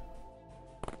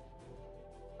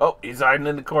 Oh, he's hiding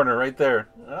in the corner right there.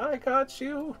 I got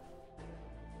you.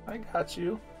 I got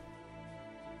you.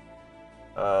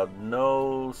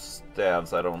 No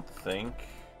stabs, I don't think.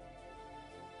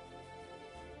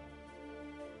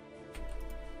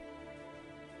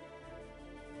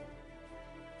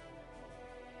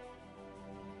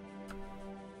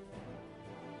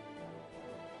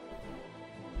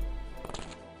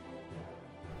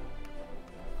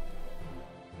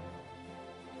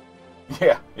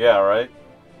 Yeah, right?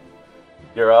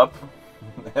 You're up?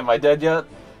 Am I dead yet?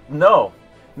 No.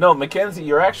 No, Mackenzie,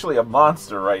 you're actually a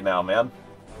monster right now, man.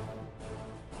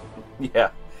 Yeah.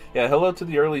 Yeah, hello to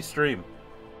the early stream.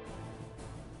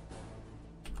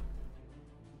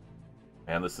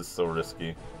 Man, this is so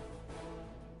risky.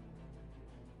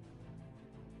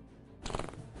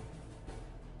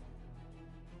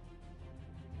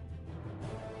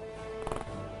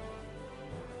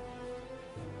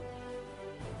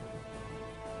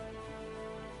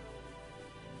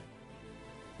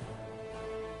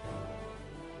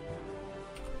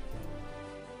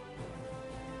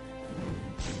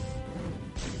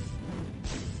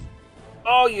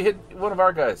 Oh, you hit one of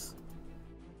our guys.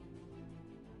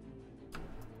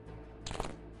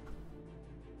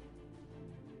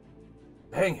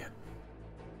 Dang it.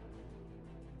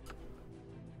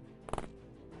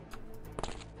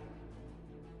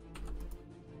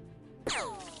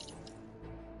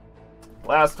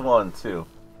 Last one, too.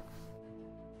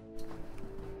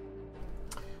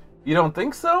 You don't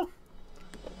think so?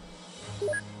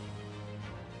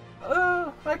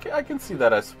 I can see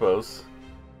that, I suppose.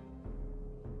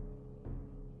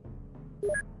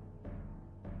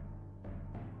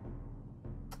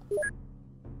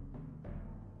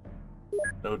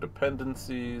 No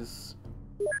dependencies.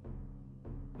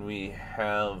 We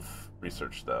have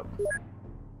researched them.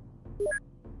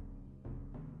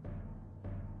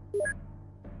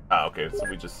 Ah, okay, so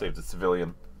we just saved a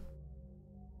civilian.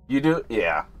 You do?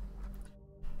 Yeah.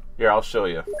 Here, I'll show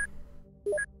you.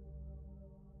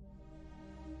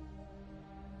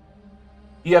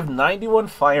 You have 91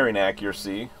 firing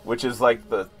accuracy, which is like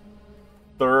the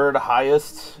third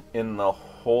highest in the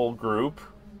whole group.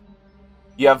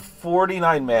 You have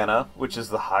 49 mana, which is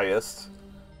the highest.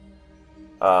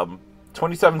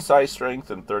 27 size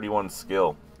strength and 31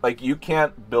 skill. Like, you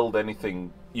can't build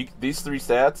anything. These three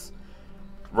stats,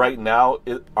 right now,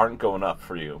 aren't going up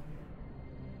for you.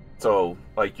 So,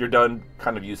 like, you're done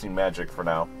kind of using magic for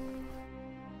now.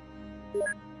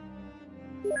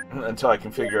 Until I can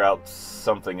figure out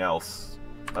something else.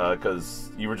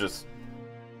 Because you were just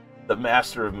the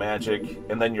master of magic,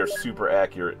 and then you're super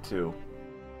accurate, too.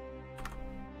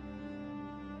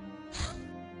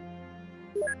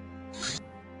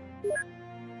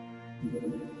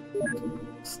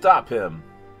 Stop him.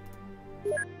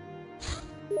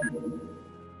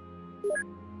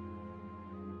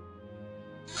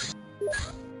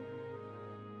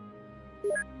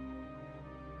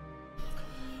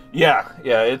 Yeah,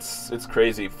 it's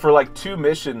crazy. For like 2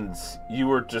 missions, you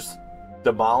were just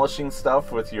demolishing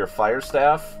stuff with your fire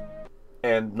staff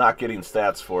and not getting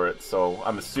stats for it, so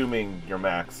I'm assuming you're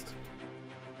maxed.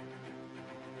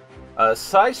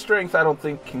 Size strength I don't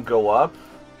think can go up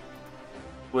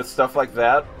with stuff like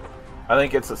that. I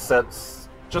think it's a set,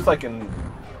 just like in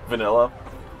vanilla.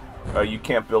 You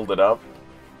can't build it up.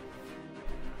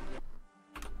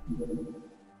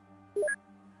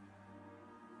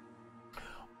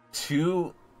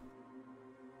 Two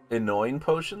annoying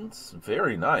potions?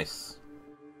 Very nice.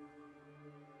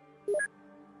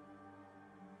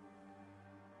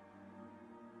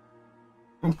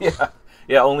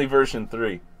 Yeah, only version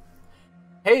 3.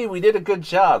 Hey, we did a good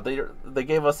job. They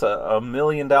gave us a $1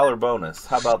 million bonus.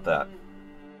 How about that?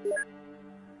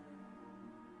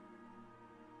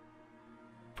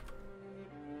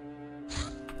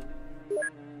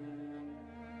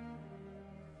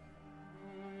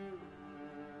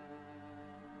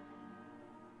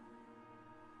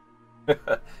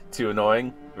 Too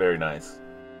annoying? Very nice.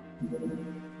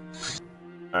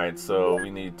 Alright, so we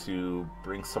need to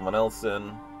bring someone else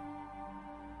in.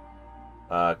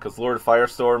 Because Lord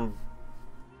Firestorm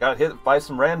got hit by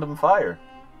some random fire.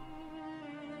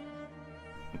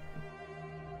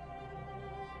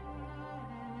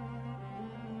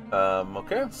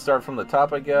 Okay, start from the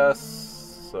top, I guess.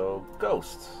 So,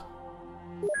 Ghost.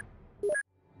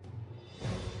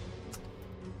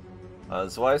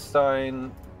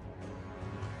 Zweistein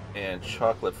and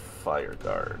Chocolate Fire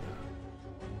Guard.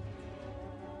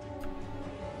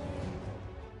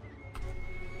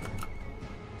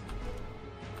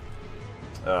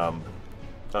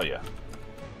 Oh yeah.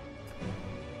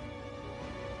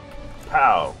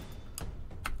 Pow!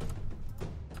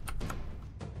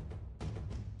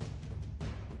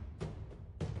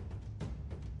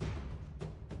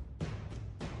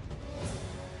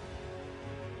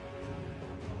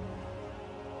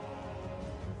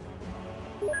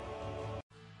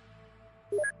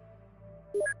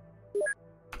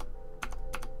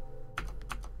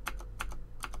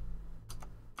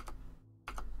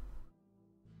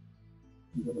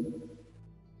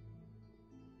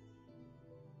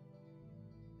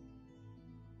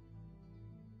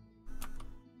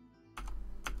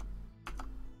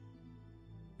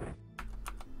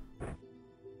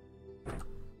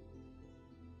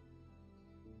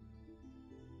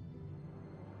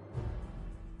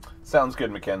 Sounds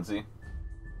good, Mackenzie.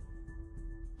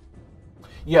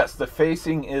 Yes, the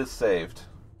facing is saved.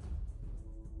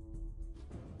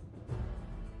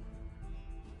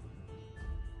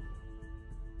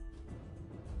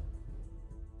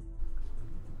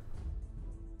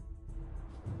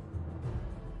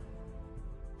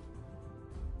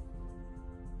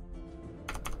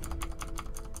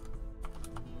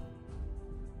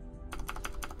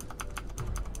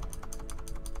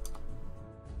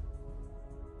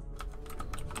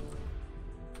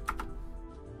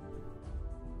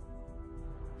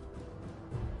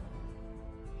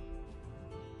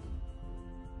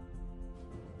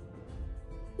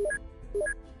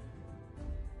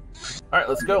 Alright,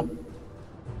 let's go.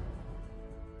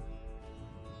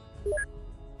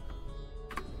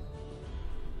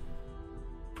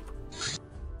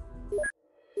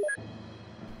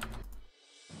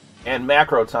 And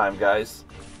macro time, guys.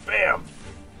 Bam!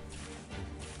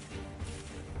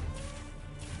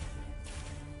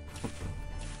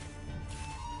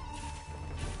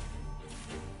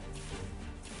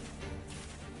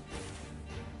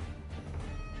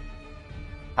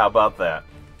 How about that?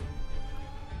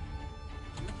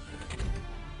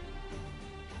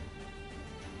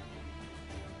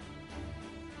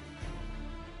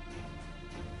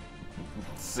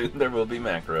 Soon there will be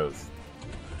macros.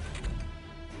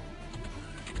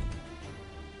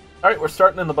 Alright, we're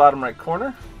starting in the bottom right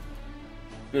corner.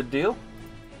 Good deal.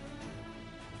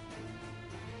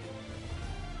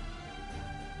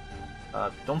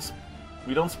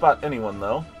 We don't spot anyone,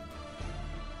 though.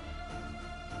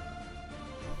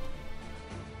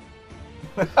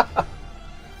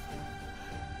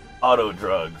 Auto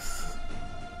Drugs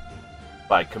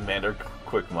by Commander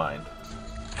Quickmind.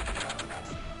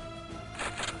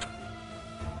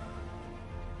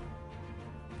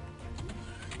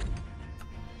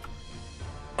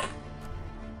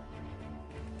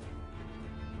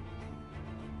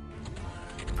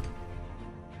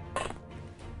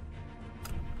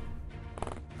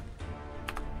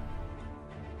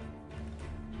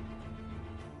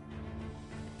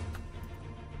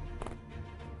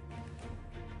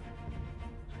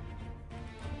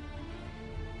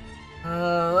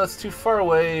 That's too far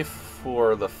away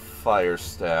for the fire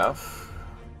staff.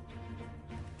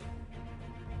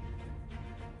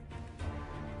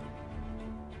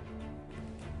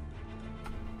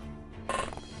 Gonna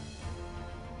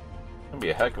be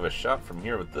a heck of a shot from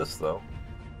here with this, though.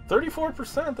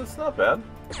 34%, that's not bad.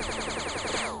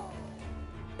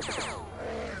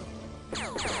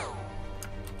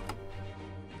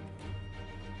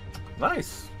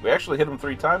 Nice. We actually hit him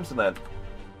 3 times in that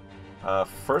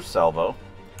first salvo.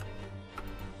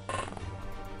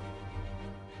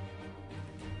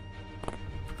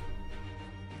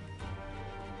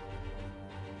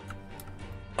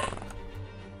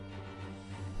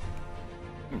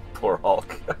 Poor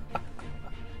Hulk.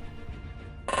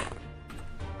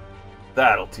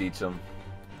 That'll teach him.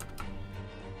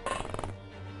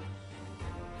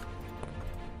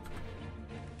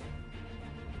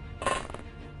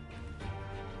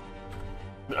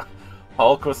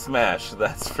 Hulk will smash,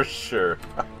 that's for sure.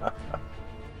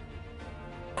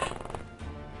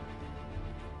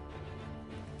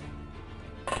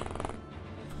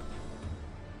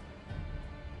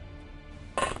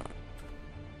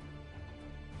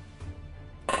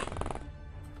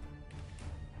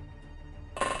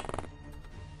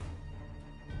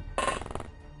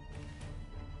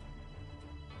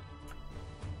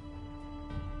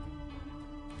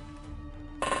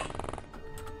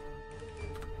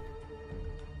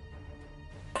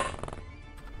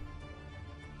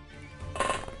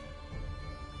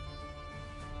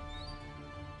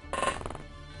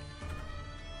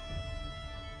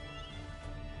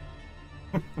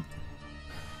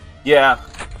 Yeah,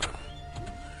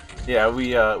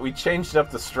 we changed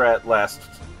up the strat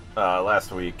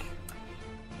last week,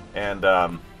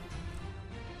 and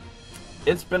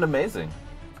it's been amazing.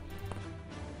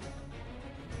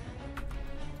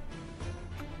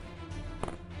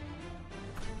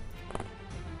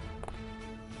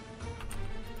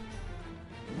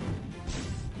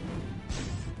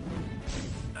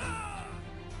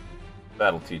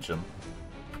 That'll teach him.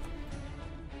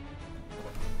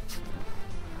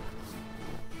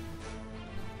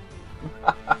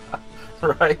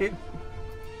 Right?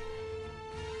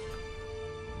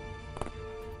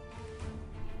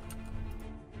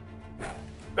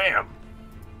 Bam!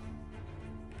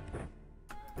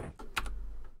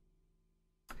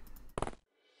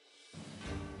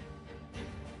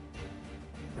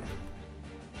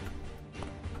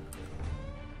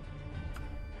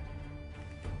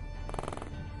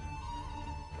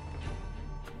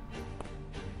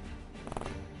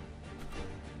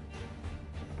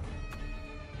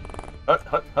 Hut,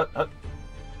 hut, hut, hut.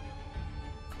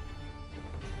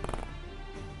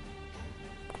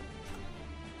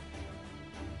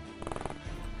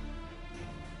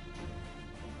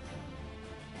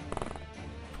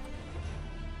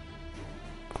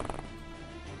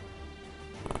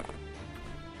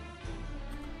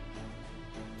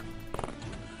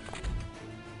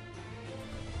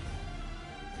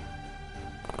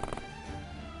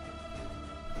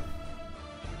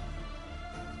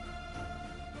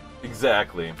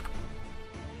 Exactly.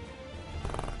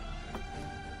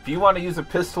 If you want to use a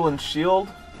pistol and shield,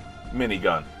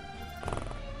 minigun.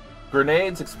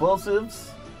 Grenades,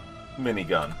 explosives,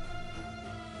 minigun.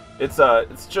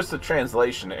 It's just a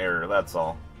translation error, that's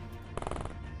all.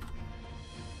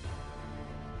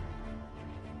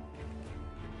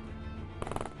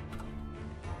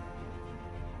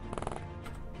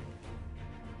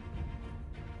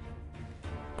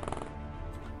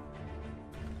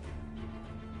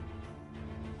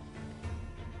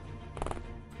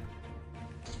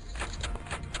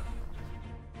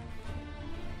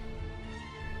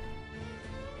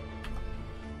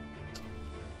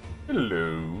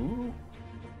 Hello.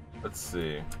 Let's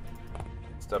see.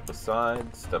 Step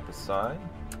aside, step aside.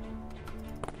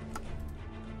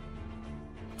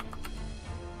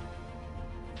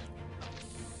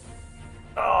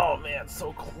 man,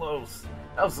 so close.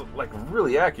 That was, like,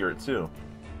 really accurate, too.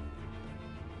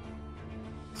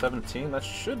 17, that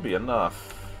should be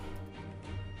enough.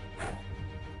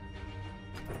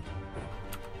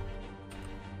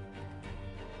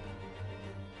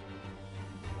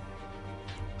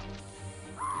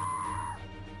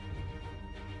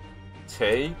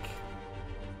 Take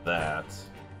that.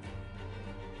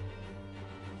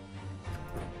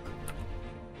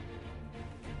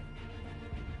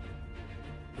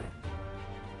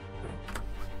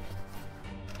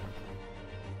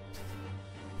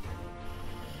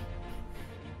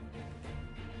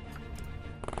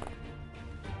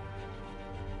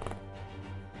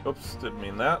 Oops, didn't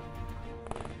mean that.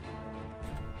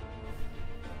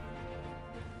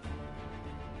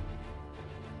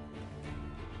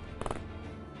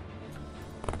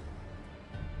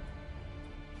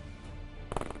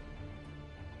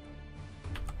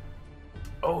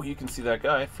 Oh, you can see that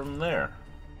guy from there.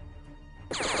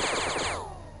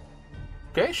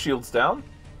 Okay, shields down.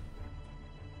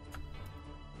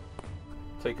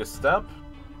 Take a step.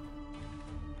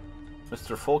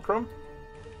 Mr. Fulcrum.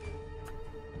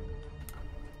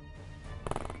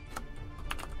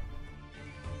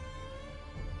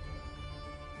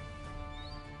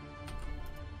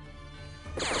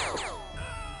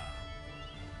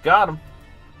 Got him.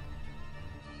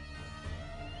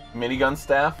 Minigun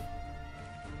staff.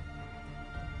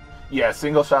 Yeah,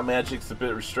 single shot magic's a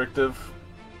bit restrictive.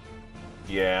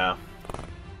 Yeah.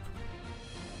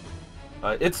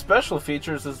 Its special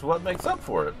features is what makes up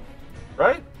for it,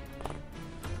 right?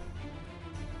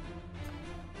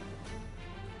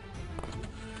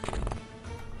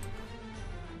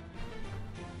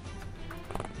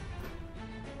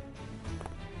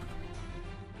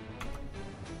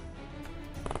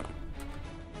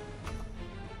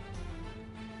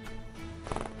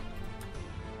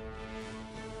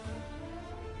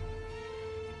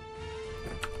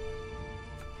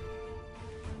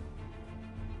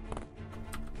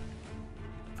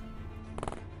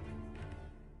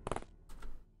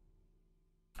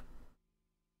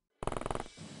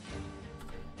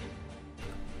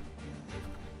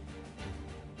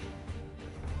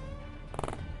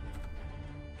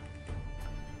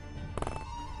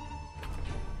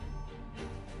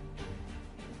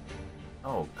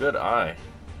 Oh, good eye.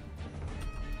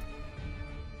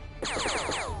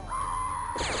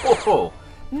 Whoa!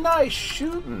 Nice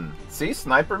shooting! See?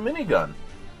 Sniper minigun.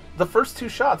 The first 2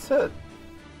 shots hit.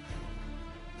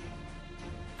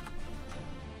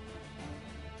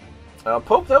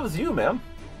 Pope, that was you, man.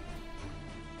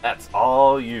 That's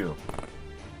all you.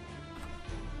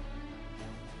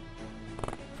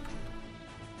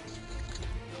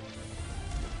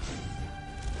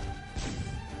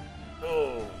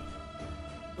 Oh.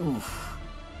 Oof.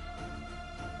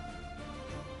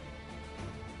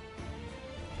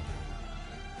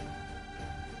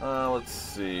 Let's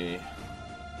see.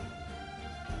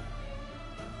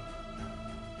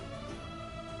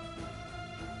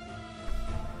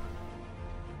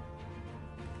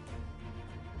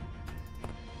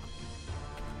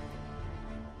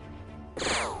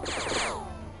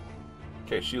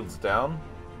 Okay, shields down.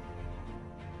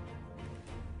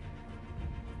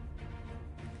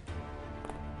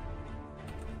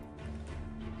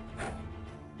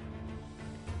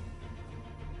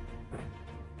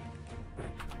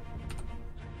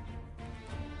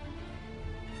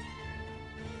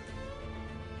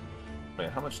 Wait,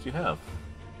 how much do you have?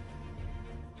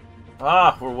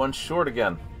 Ah, we're 1 short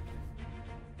again.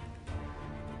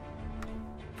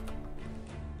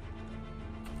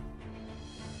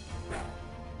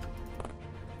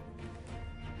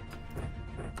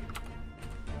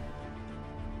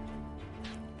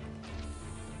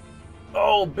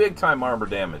 Oh, big time armor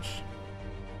damage.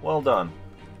 Well done.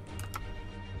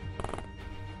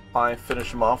 I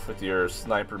finish him off with your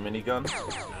sniper minigun.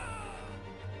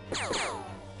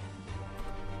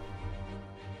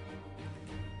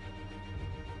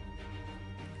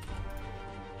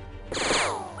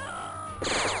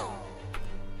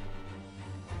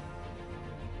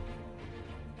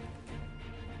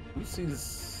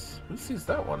 Who sees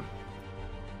that one?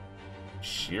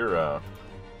 Shira.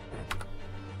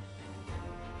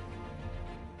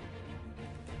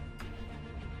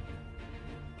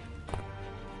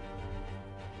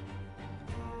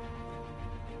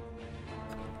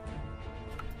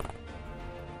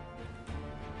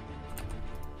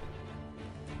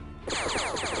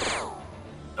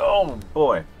 Oh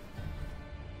boy.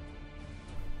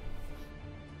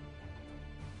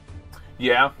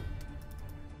 Yeah.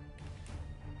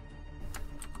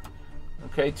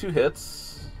 Okay, 2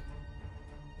 hits.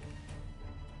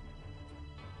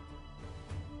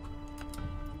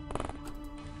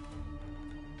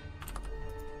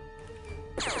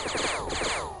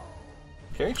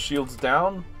 shields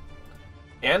down,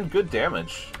 and good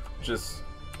damage. Just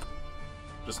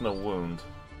no wound.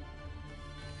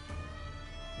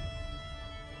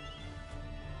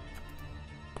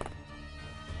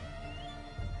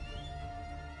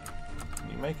 Can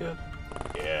you make it?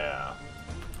 Yeah.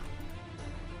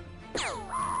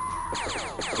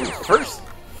 Ooh,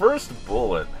 first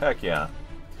bullet. Heck yeah.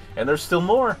 And there's still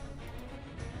more.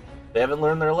 They haven't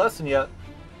learned their lesson yet.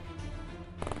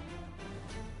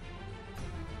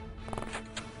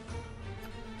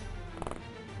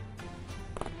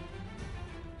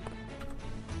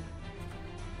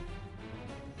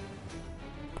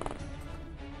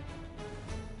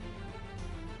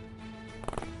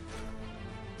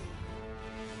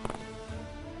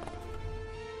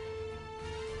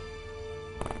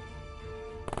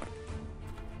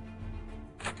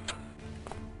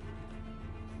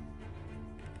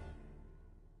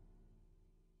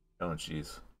 Oh,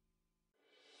 jeez.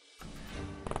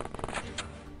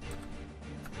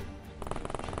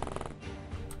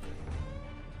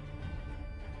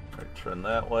 Alright, turn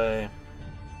that way.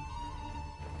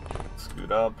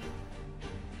 Scoot up.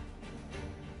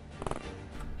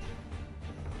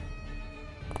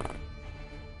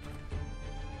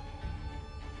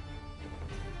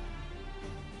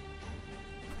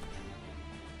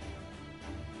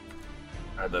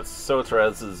 Alright, that's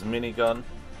Sotrez's minigun.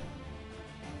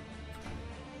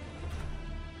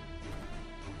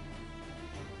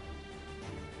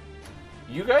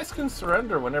 You guys can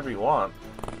surrender whenever you want.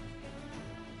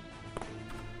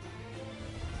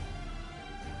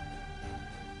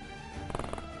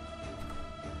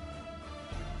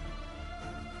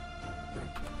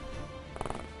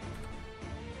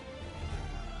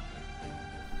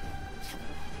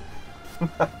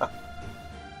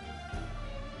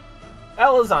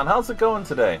 Alizon, how's it going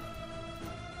today?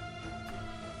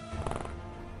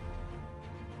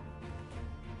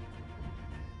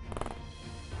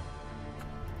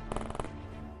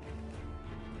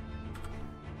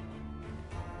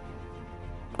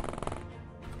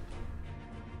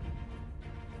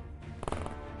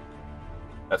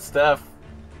 That staff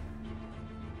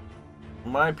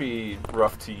might be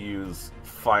rough to use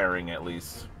firing, at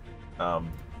least.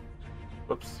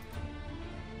 Whoops.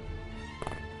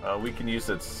 We can use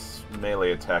its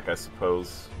melee attack, I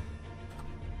suppose.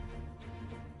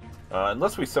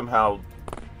 Unless we somehow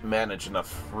manage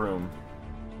enough room.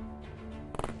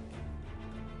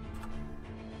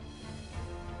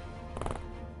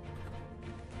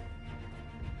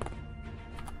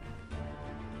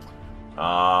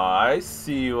 I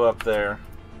see you up there.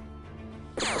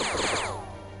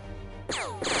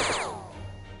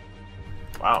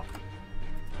 Wow.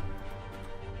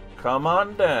 Come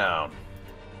on down.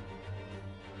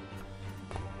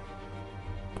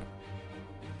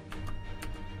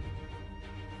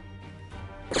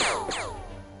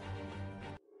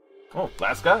 Oh,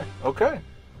 last guy. Okay.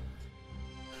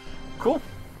 Cool.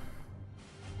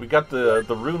 We got the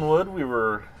rune wood we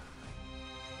were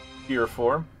here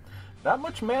for. Not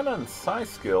much mana and psi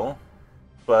skill,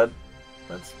 but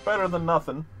that's better than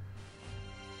nothing.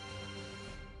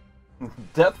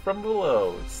 Death from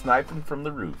below, sniping from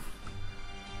the roof.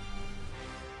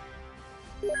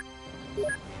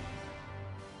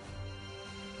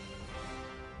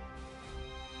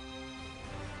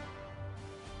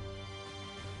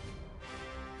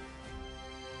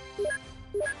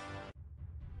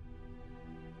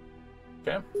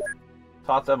 Okay.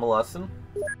 Taught them a lesson.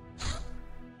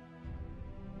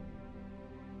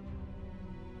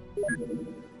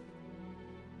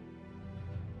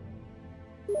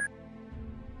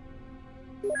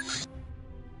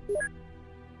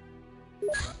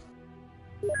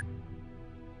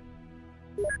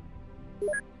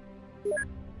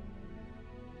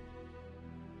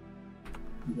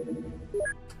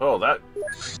 Oh, that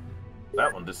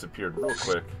one disappeared real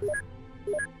quick.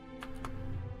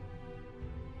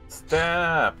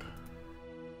 Stop!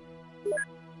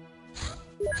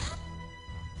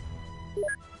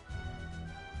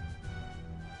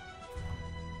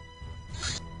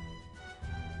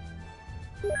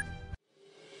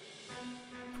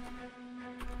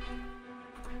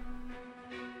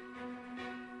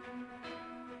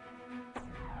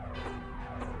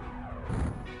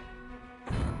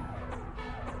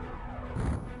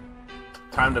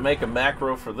 Time to make a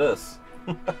macro for this.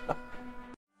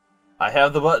 I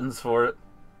have the buttons for it.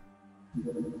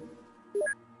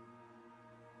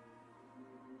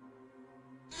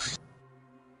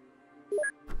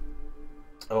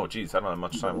 Oh, geez, I don't have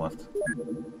much time left.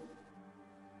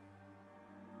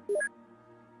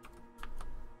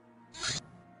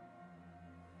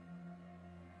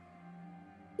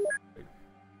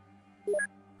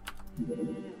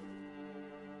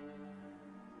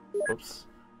 Oops.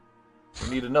 We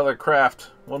need another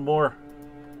craft. One more.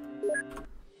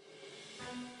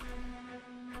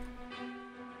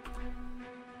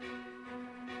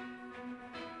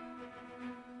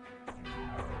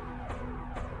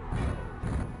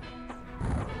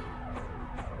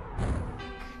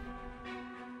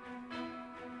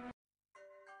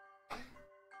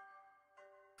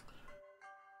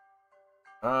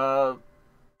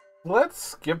 Let's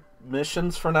skip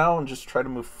missions for now and just try to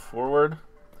move forward.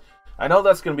 I know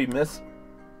that's going to be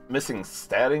missing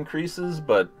stat increases,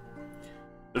 but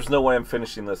there's no way I'm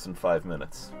finishing this in 5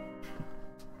 minutes.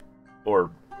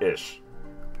 Or ish.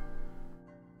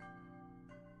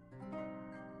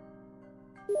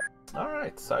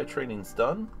 Alright, side training's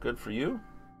done. Good for you.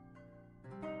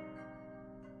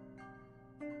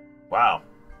 Wow.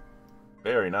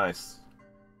 Very nice.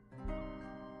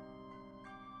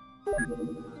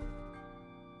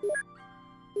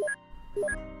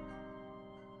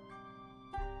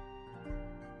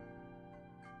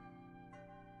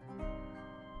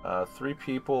 Three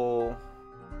people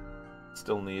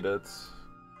still need it.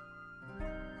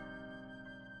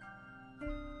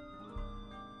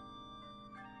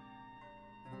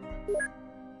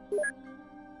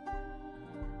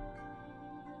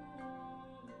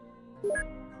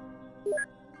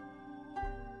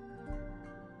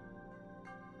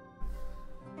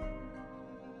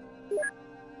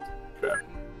 Okay.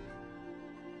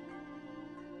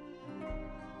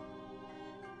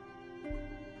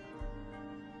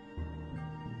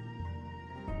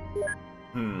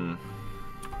 Hmm.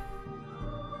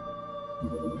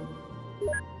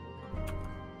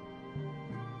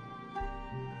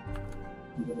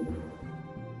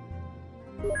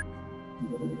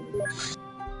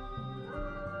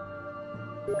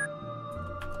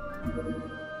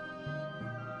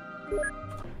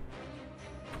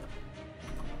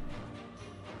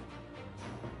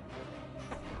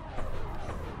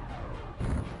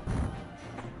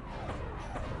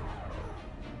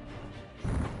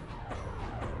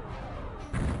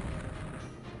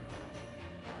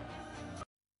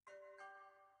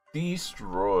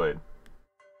 Destroyed.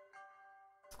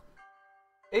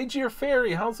 Hey, Dear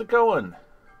Fairy, how's it going?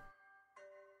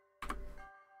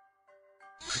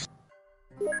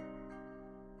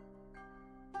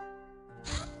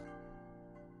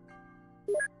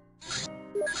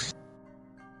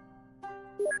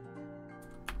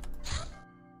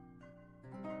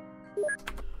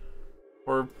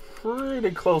 We're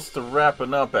pretty close to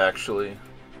wrapping up, actually,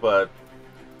 but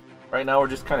right now we're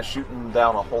just kind of shooting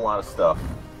down a whole lot of stuff.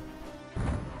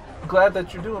 I'm glad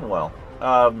that you're doing well.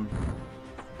 I'm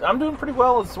doing pretty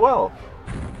well as well.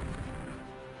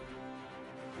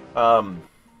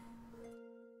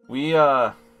 We've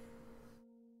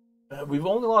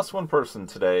only lost one person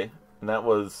today, and that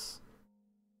was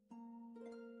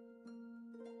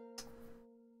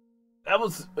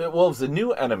well, it was a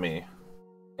new enemy,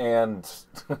 and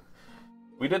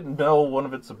we didn't know one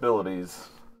of its abilities,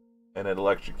 and it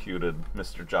electrocuted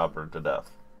Mr. Jobber to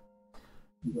death.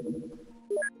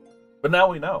 But now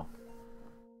we know.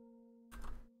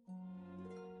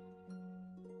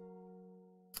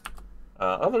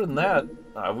 Other than that,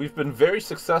 we've been very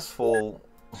successful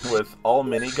with all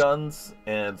miniguns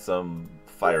and some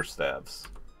fire stabs.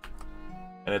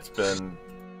 And it's been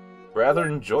rather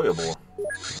enjoyable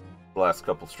the last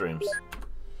couple streams.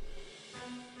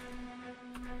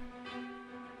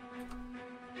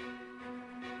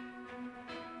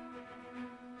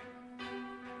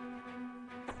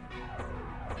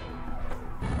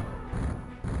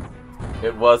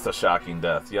 It was a shocking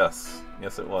death, yes.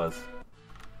 Yes, it was.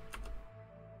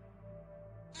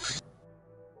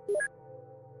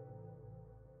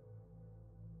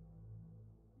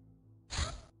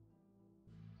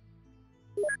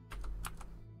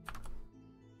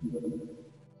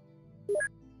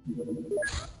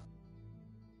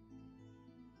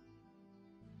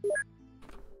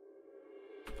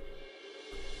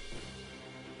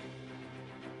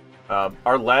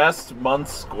 Our last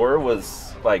month's score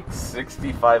was like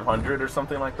 6,500 or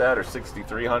something like that, or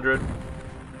 6,300.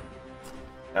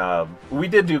 We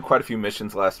did do quite a few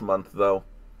missions last month, though.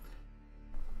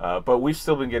 But we've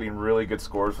still been getting really good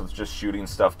scores with just shooting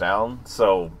stuff down,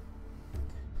 so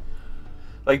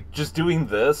like, just doing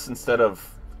this instead of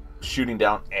shooting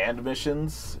down and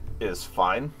missions is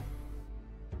fine.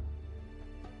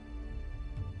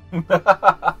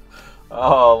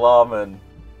 Oh, Lawman.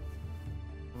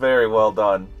 Very well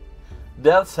done.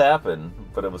 Deaths happen,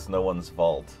 but it was no one's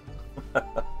fault.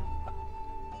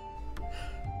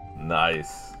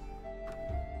 Nice.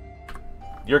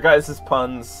 Your guys'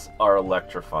 puns are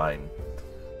electrifying.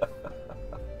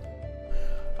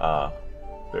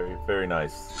 Very, very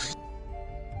nice.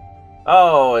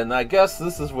 Oh, and I guess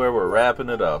this is where we're wrapping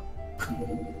it up.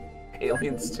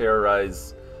 Aliens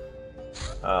terrorize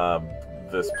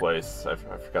this place. I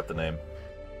forgot the name.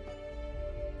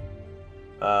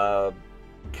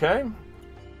 Okay.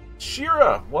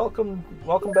 Shira, welcome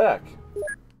back.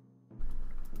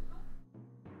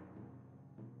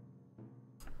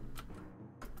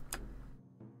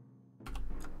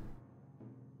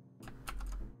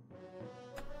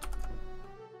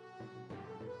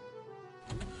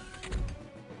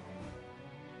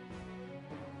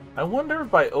 I wonder if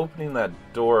by opening that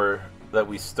door that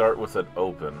we start with it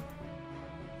open.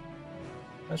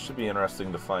 That should be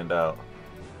interesting to find out.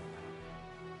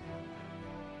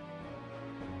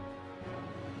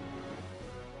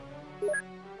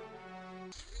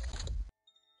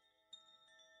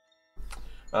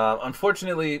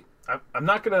 Unfortunately, I'm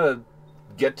not going to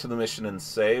get to the mission and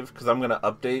save, because I'm going to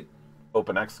update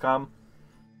OpenX-COM.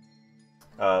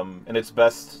 And it's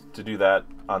best to do that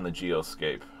on the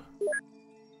Geoscape.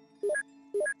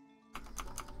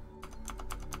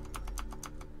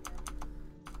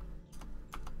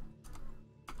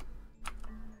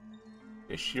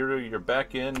 Okay, Shira, you're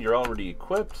back in. You're already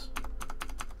equipped.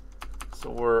 So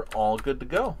we're all good to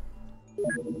go.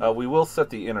 We will set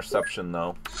the interception,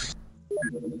 though.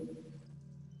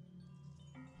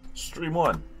 Stream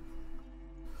 1.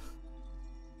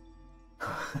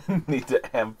 Need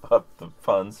to amp up the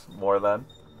puns more then.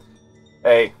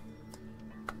 Hey,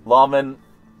 lawman,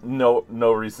 no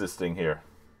resisting here.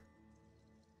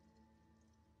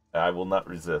 I will not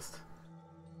resist.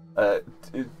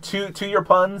 To your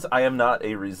puns, I am not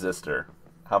a resistor.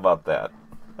 How about that?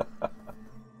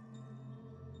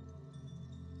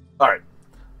 Alright,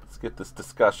 let's get this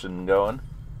discussion going.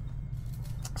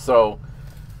 So,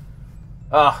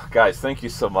 guys, thank you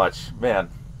so much. Man,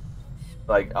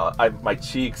 like, my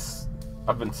cheeks,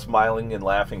 I've been smiling and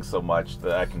laughing so much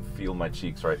that I can feel my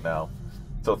cheeks right now.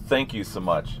 So thank you so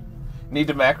much. Need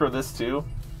to macro this too?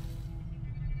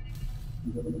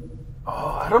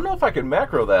 Oh, I don't know if I can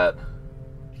macro that.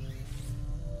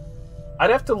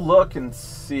 I'd have to look and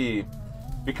see,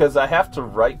 because I have to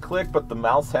right click, but the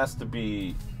mouse has to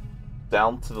be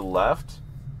down to the left.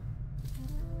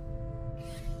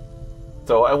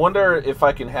 So I wonder if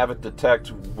I can have it detect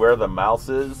where the mouse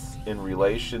is in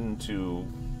relation to,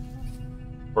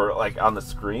 or like on the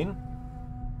screen.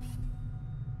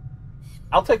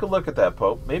 I'll take a look at that,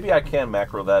 Pope. Maybe I can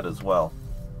macro that as well.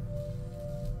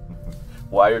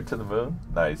 Wired to the moon?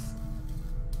 Nice.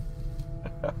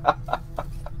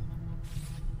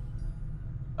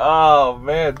 Oh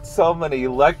man, so many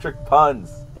electric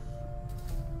puns.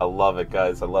 I love it,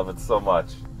 guys. I love it so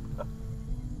much.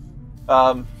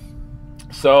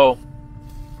 So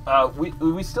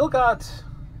we still got,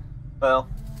 well,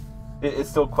 it's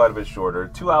still quite a bit shorter.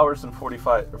 2 hours and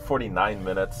 49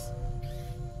 minutes.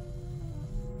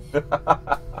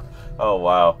 Oh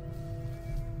wow.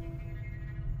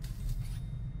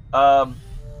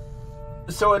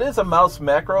 So it is a mouse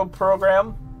macro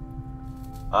program,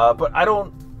 but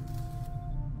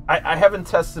I haven't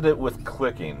tested it with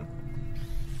clicking.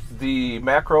 The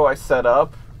macro I set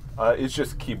up is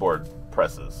just keyboard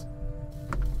presses.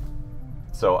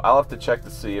 So I'll have to check to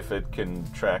see if it can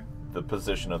track the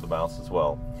position of the mouse as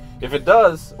well. If it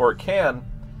does, or can,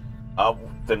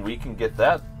 then we can get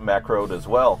that macroed as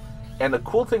well. And the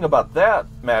cool thing about that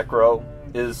macro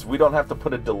is we don't have to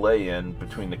put a delay in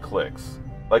between the clicks.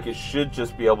 Like, it should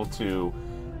just be able to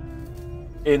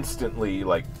instantly,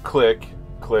 like, click,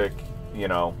 you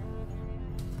know.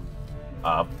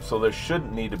 So there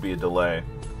shouldn't need to be a delay,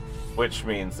 which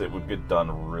means it would get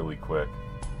done really quick.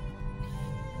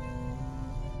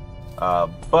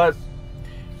 But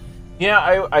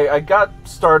yeah, I got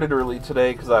started early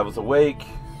today because I was awake,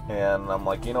 and I'm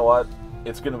like, you know what?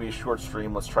 It's going to be a short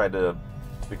stream. Let's try to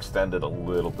extend it a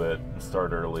little bit and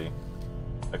start early.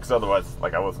 Because otherwise,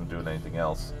 like, I wasn't doing anything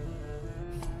else.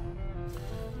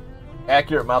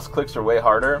 Accurate mouse clicks are way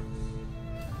harder.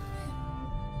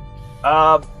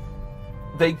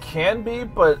 They can be,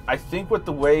 but I think with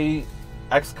the way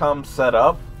X-COM's set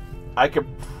up, I could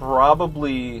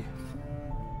probably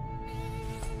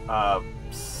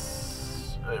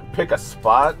pick a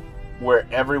spot where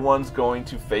everyone's going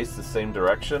to face the same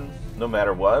direction, no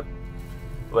matter what.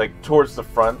 Like, towards the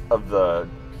front of the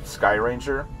Sky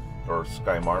Ranger, or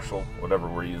Sky Marshal, whatever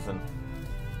we're using.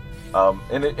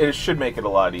 And it should make it a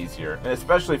lot easier. And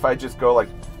especially if I just go, like,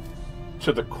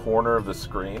 to the corner of the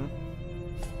screen.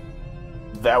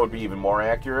 That would be even more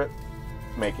accurate,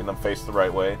 making them face the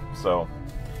right way. So,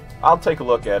 I'll take a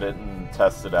look at it and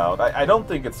test it out. I don't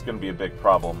think it's going to be a big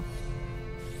problem.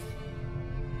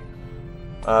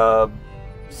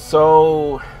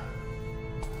 So...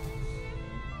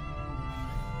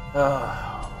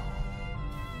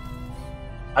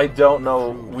 I don't know.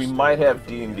 We might have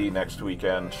D&D next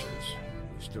weekend.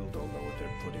 We still don't know what they're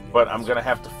putting in. But I'm going to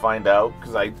have to find out,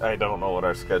 because I don't know what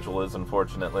our schedule is,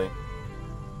 unfortunately.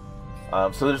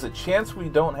 So there's a chance we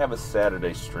don't have a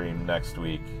Saturday stream next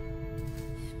week.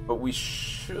 But we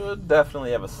should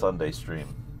definitely have a Sunday stream.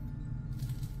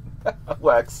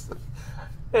 Wex.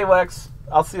 Hey, Wex.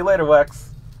 I'll see you later, Wex.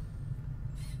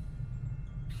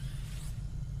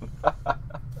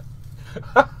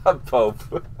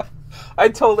 Pope. I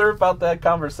told her about that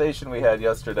conversation we had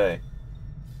yesterday.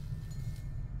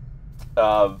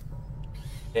 And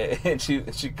she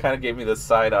kind of gave me this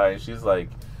side eye. She's like,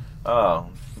 "Oh,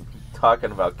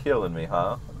 talking about killing me,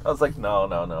 huh?" I was like,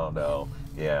 no.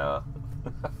 Yeah.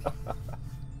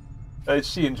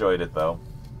 She enjoyed it, though.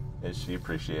 And she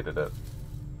appreciated it.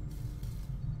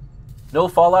 No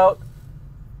Fallout?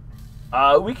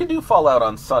 We can do Fallout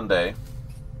on Sunday.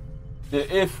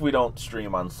 If we don't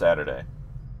stream on Saturday.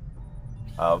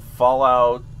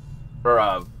 Fallout... Or,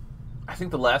 I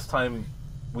think the last time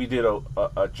we did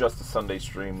just a Sunday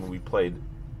stream, we played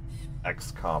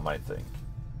X-COM, I think.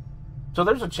 So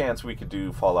there's a chance we could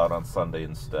do Fallout on Sunday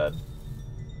instead.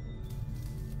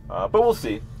 But we'll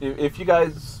see. If you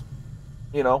guys,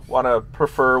 want to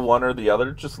prefer one or the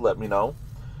other, just let me know.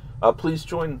 Please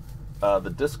join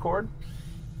the Discord.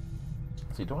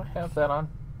 Let's see, do I have that on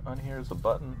here as a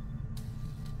button?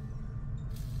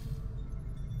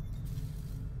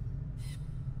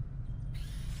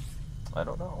 I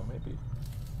don't know. Maybe.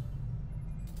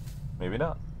 Maybe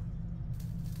not.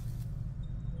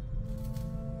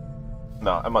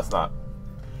 No, I must not.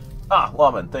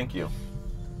 Lawman, thank you.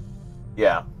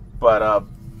 Yeah, but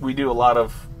we do a lot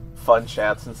of fun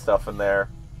chats and stuff in there.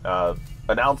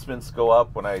 Announcements go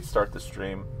up when I start the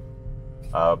stream.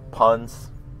 Puns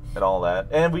and all that.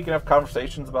 And we can have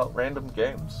conversations about random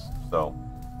games. So,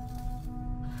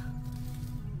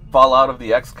 Fallout of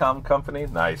the X-COM company?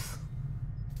 Nice.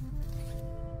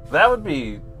 That would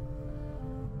be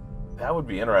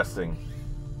interesting.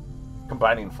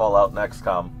 Combining Fallout and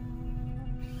X-COM.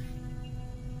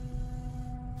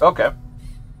 Okay.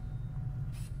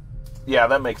 Yeah,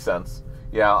 that makes sense.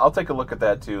 Yeah, I'll take a look at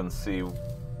that too and see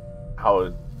how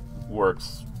it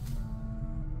works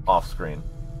off screen.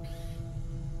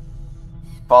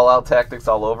 Fallout tactics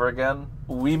all over again?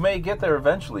 We may get there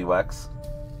eventually, Wex.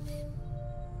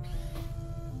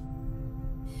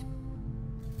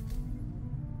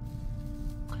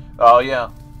 Oh, yeah.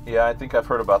 Yeah, I think I've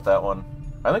heard about that one.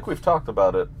 I think we've talked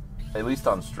about it, at least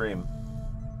on stream.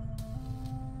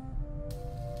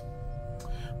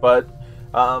 But,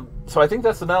 so I think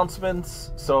that's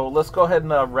announcements. So let's go ahead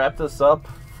and wrap this up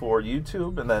for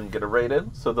YouTube and then get it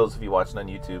rated. So those of you watching on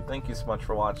YouTube, thank you so much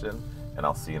for watching, and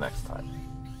I'll see you next time.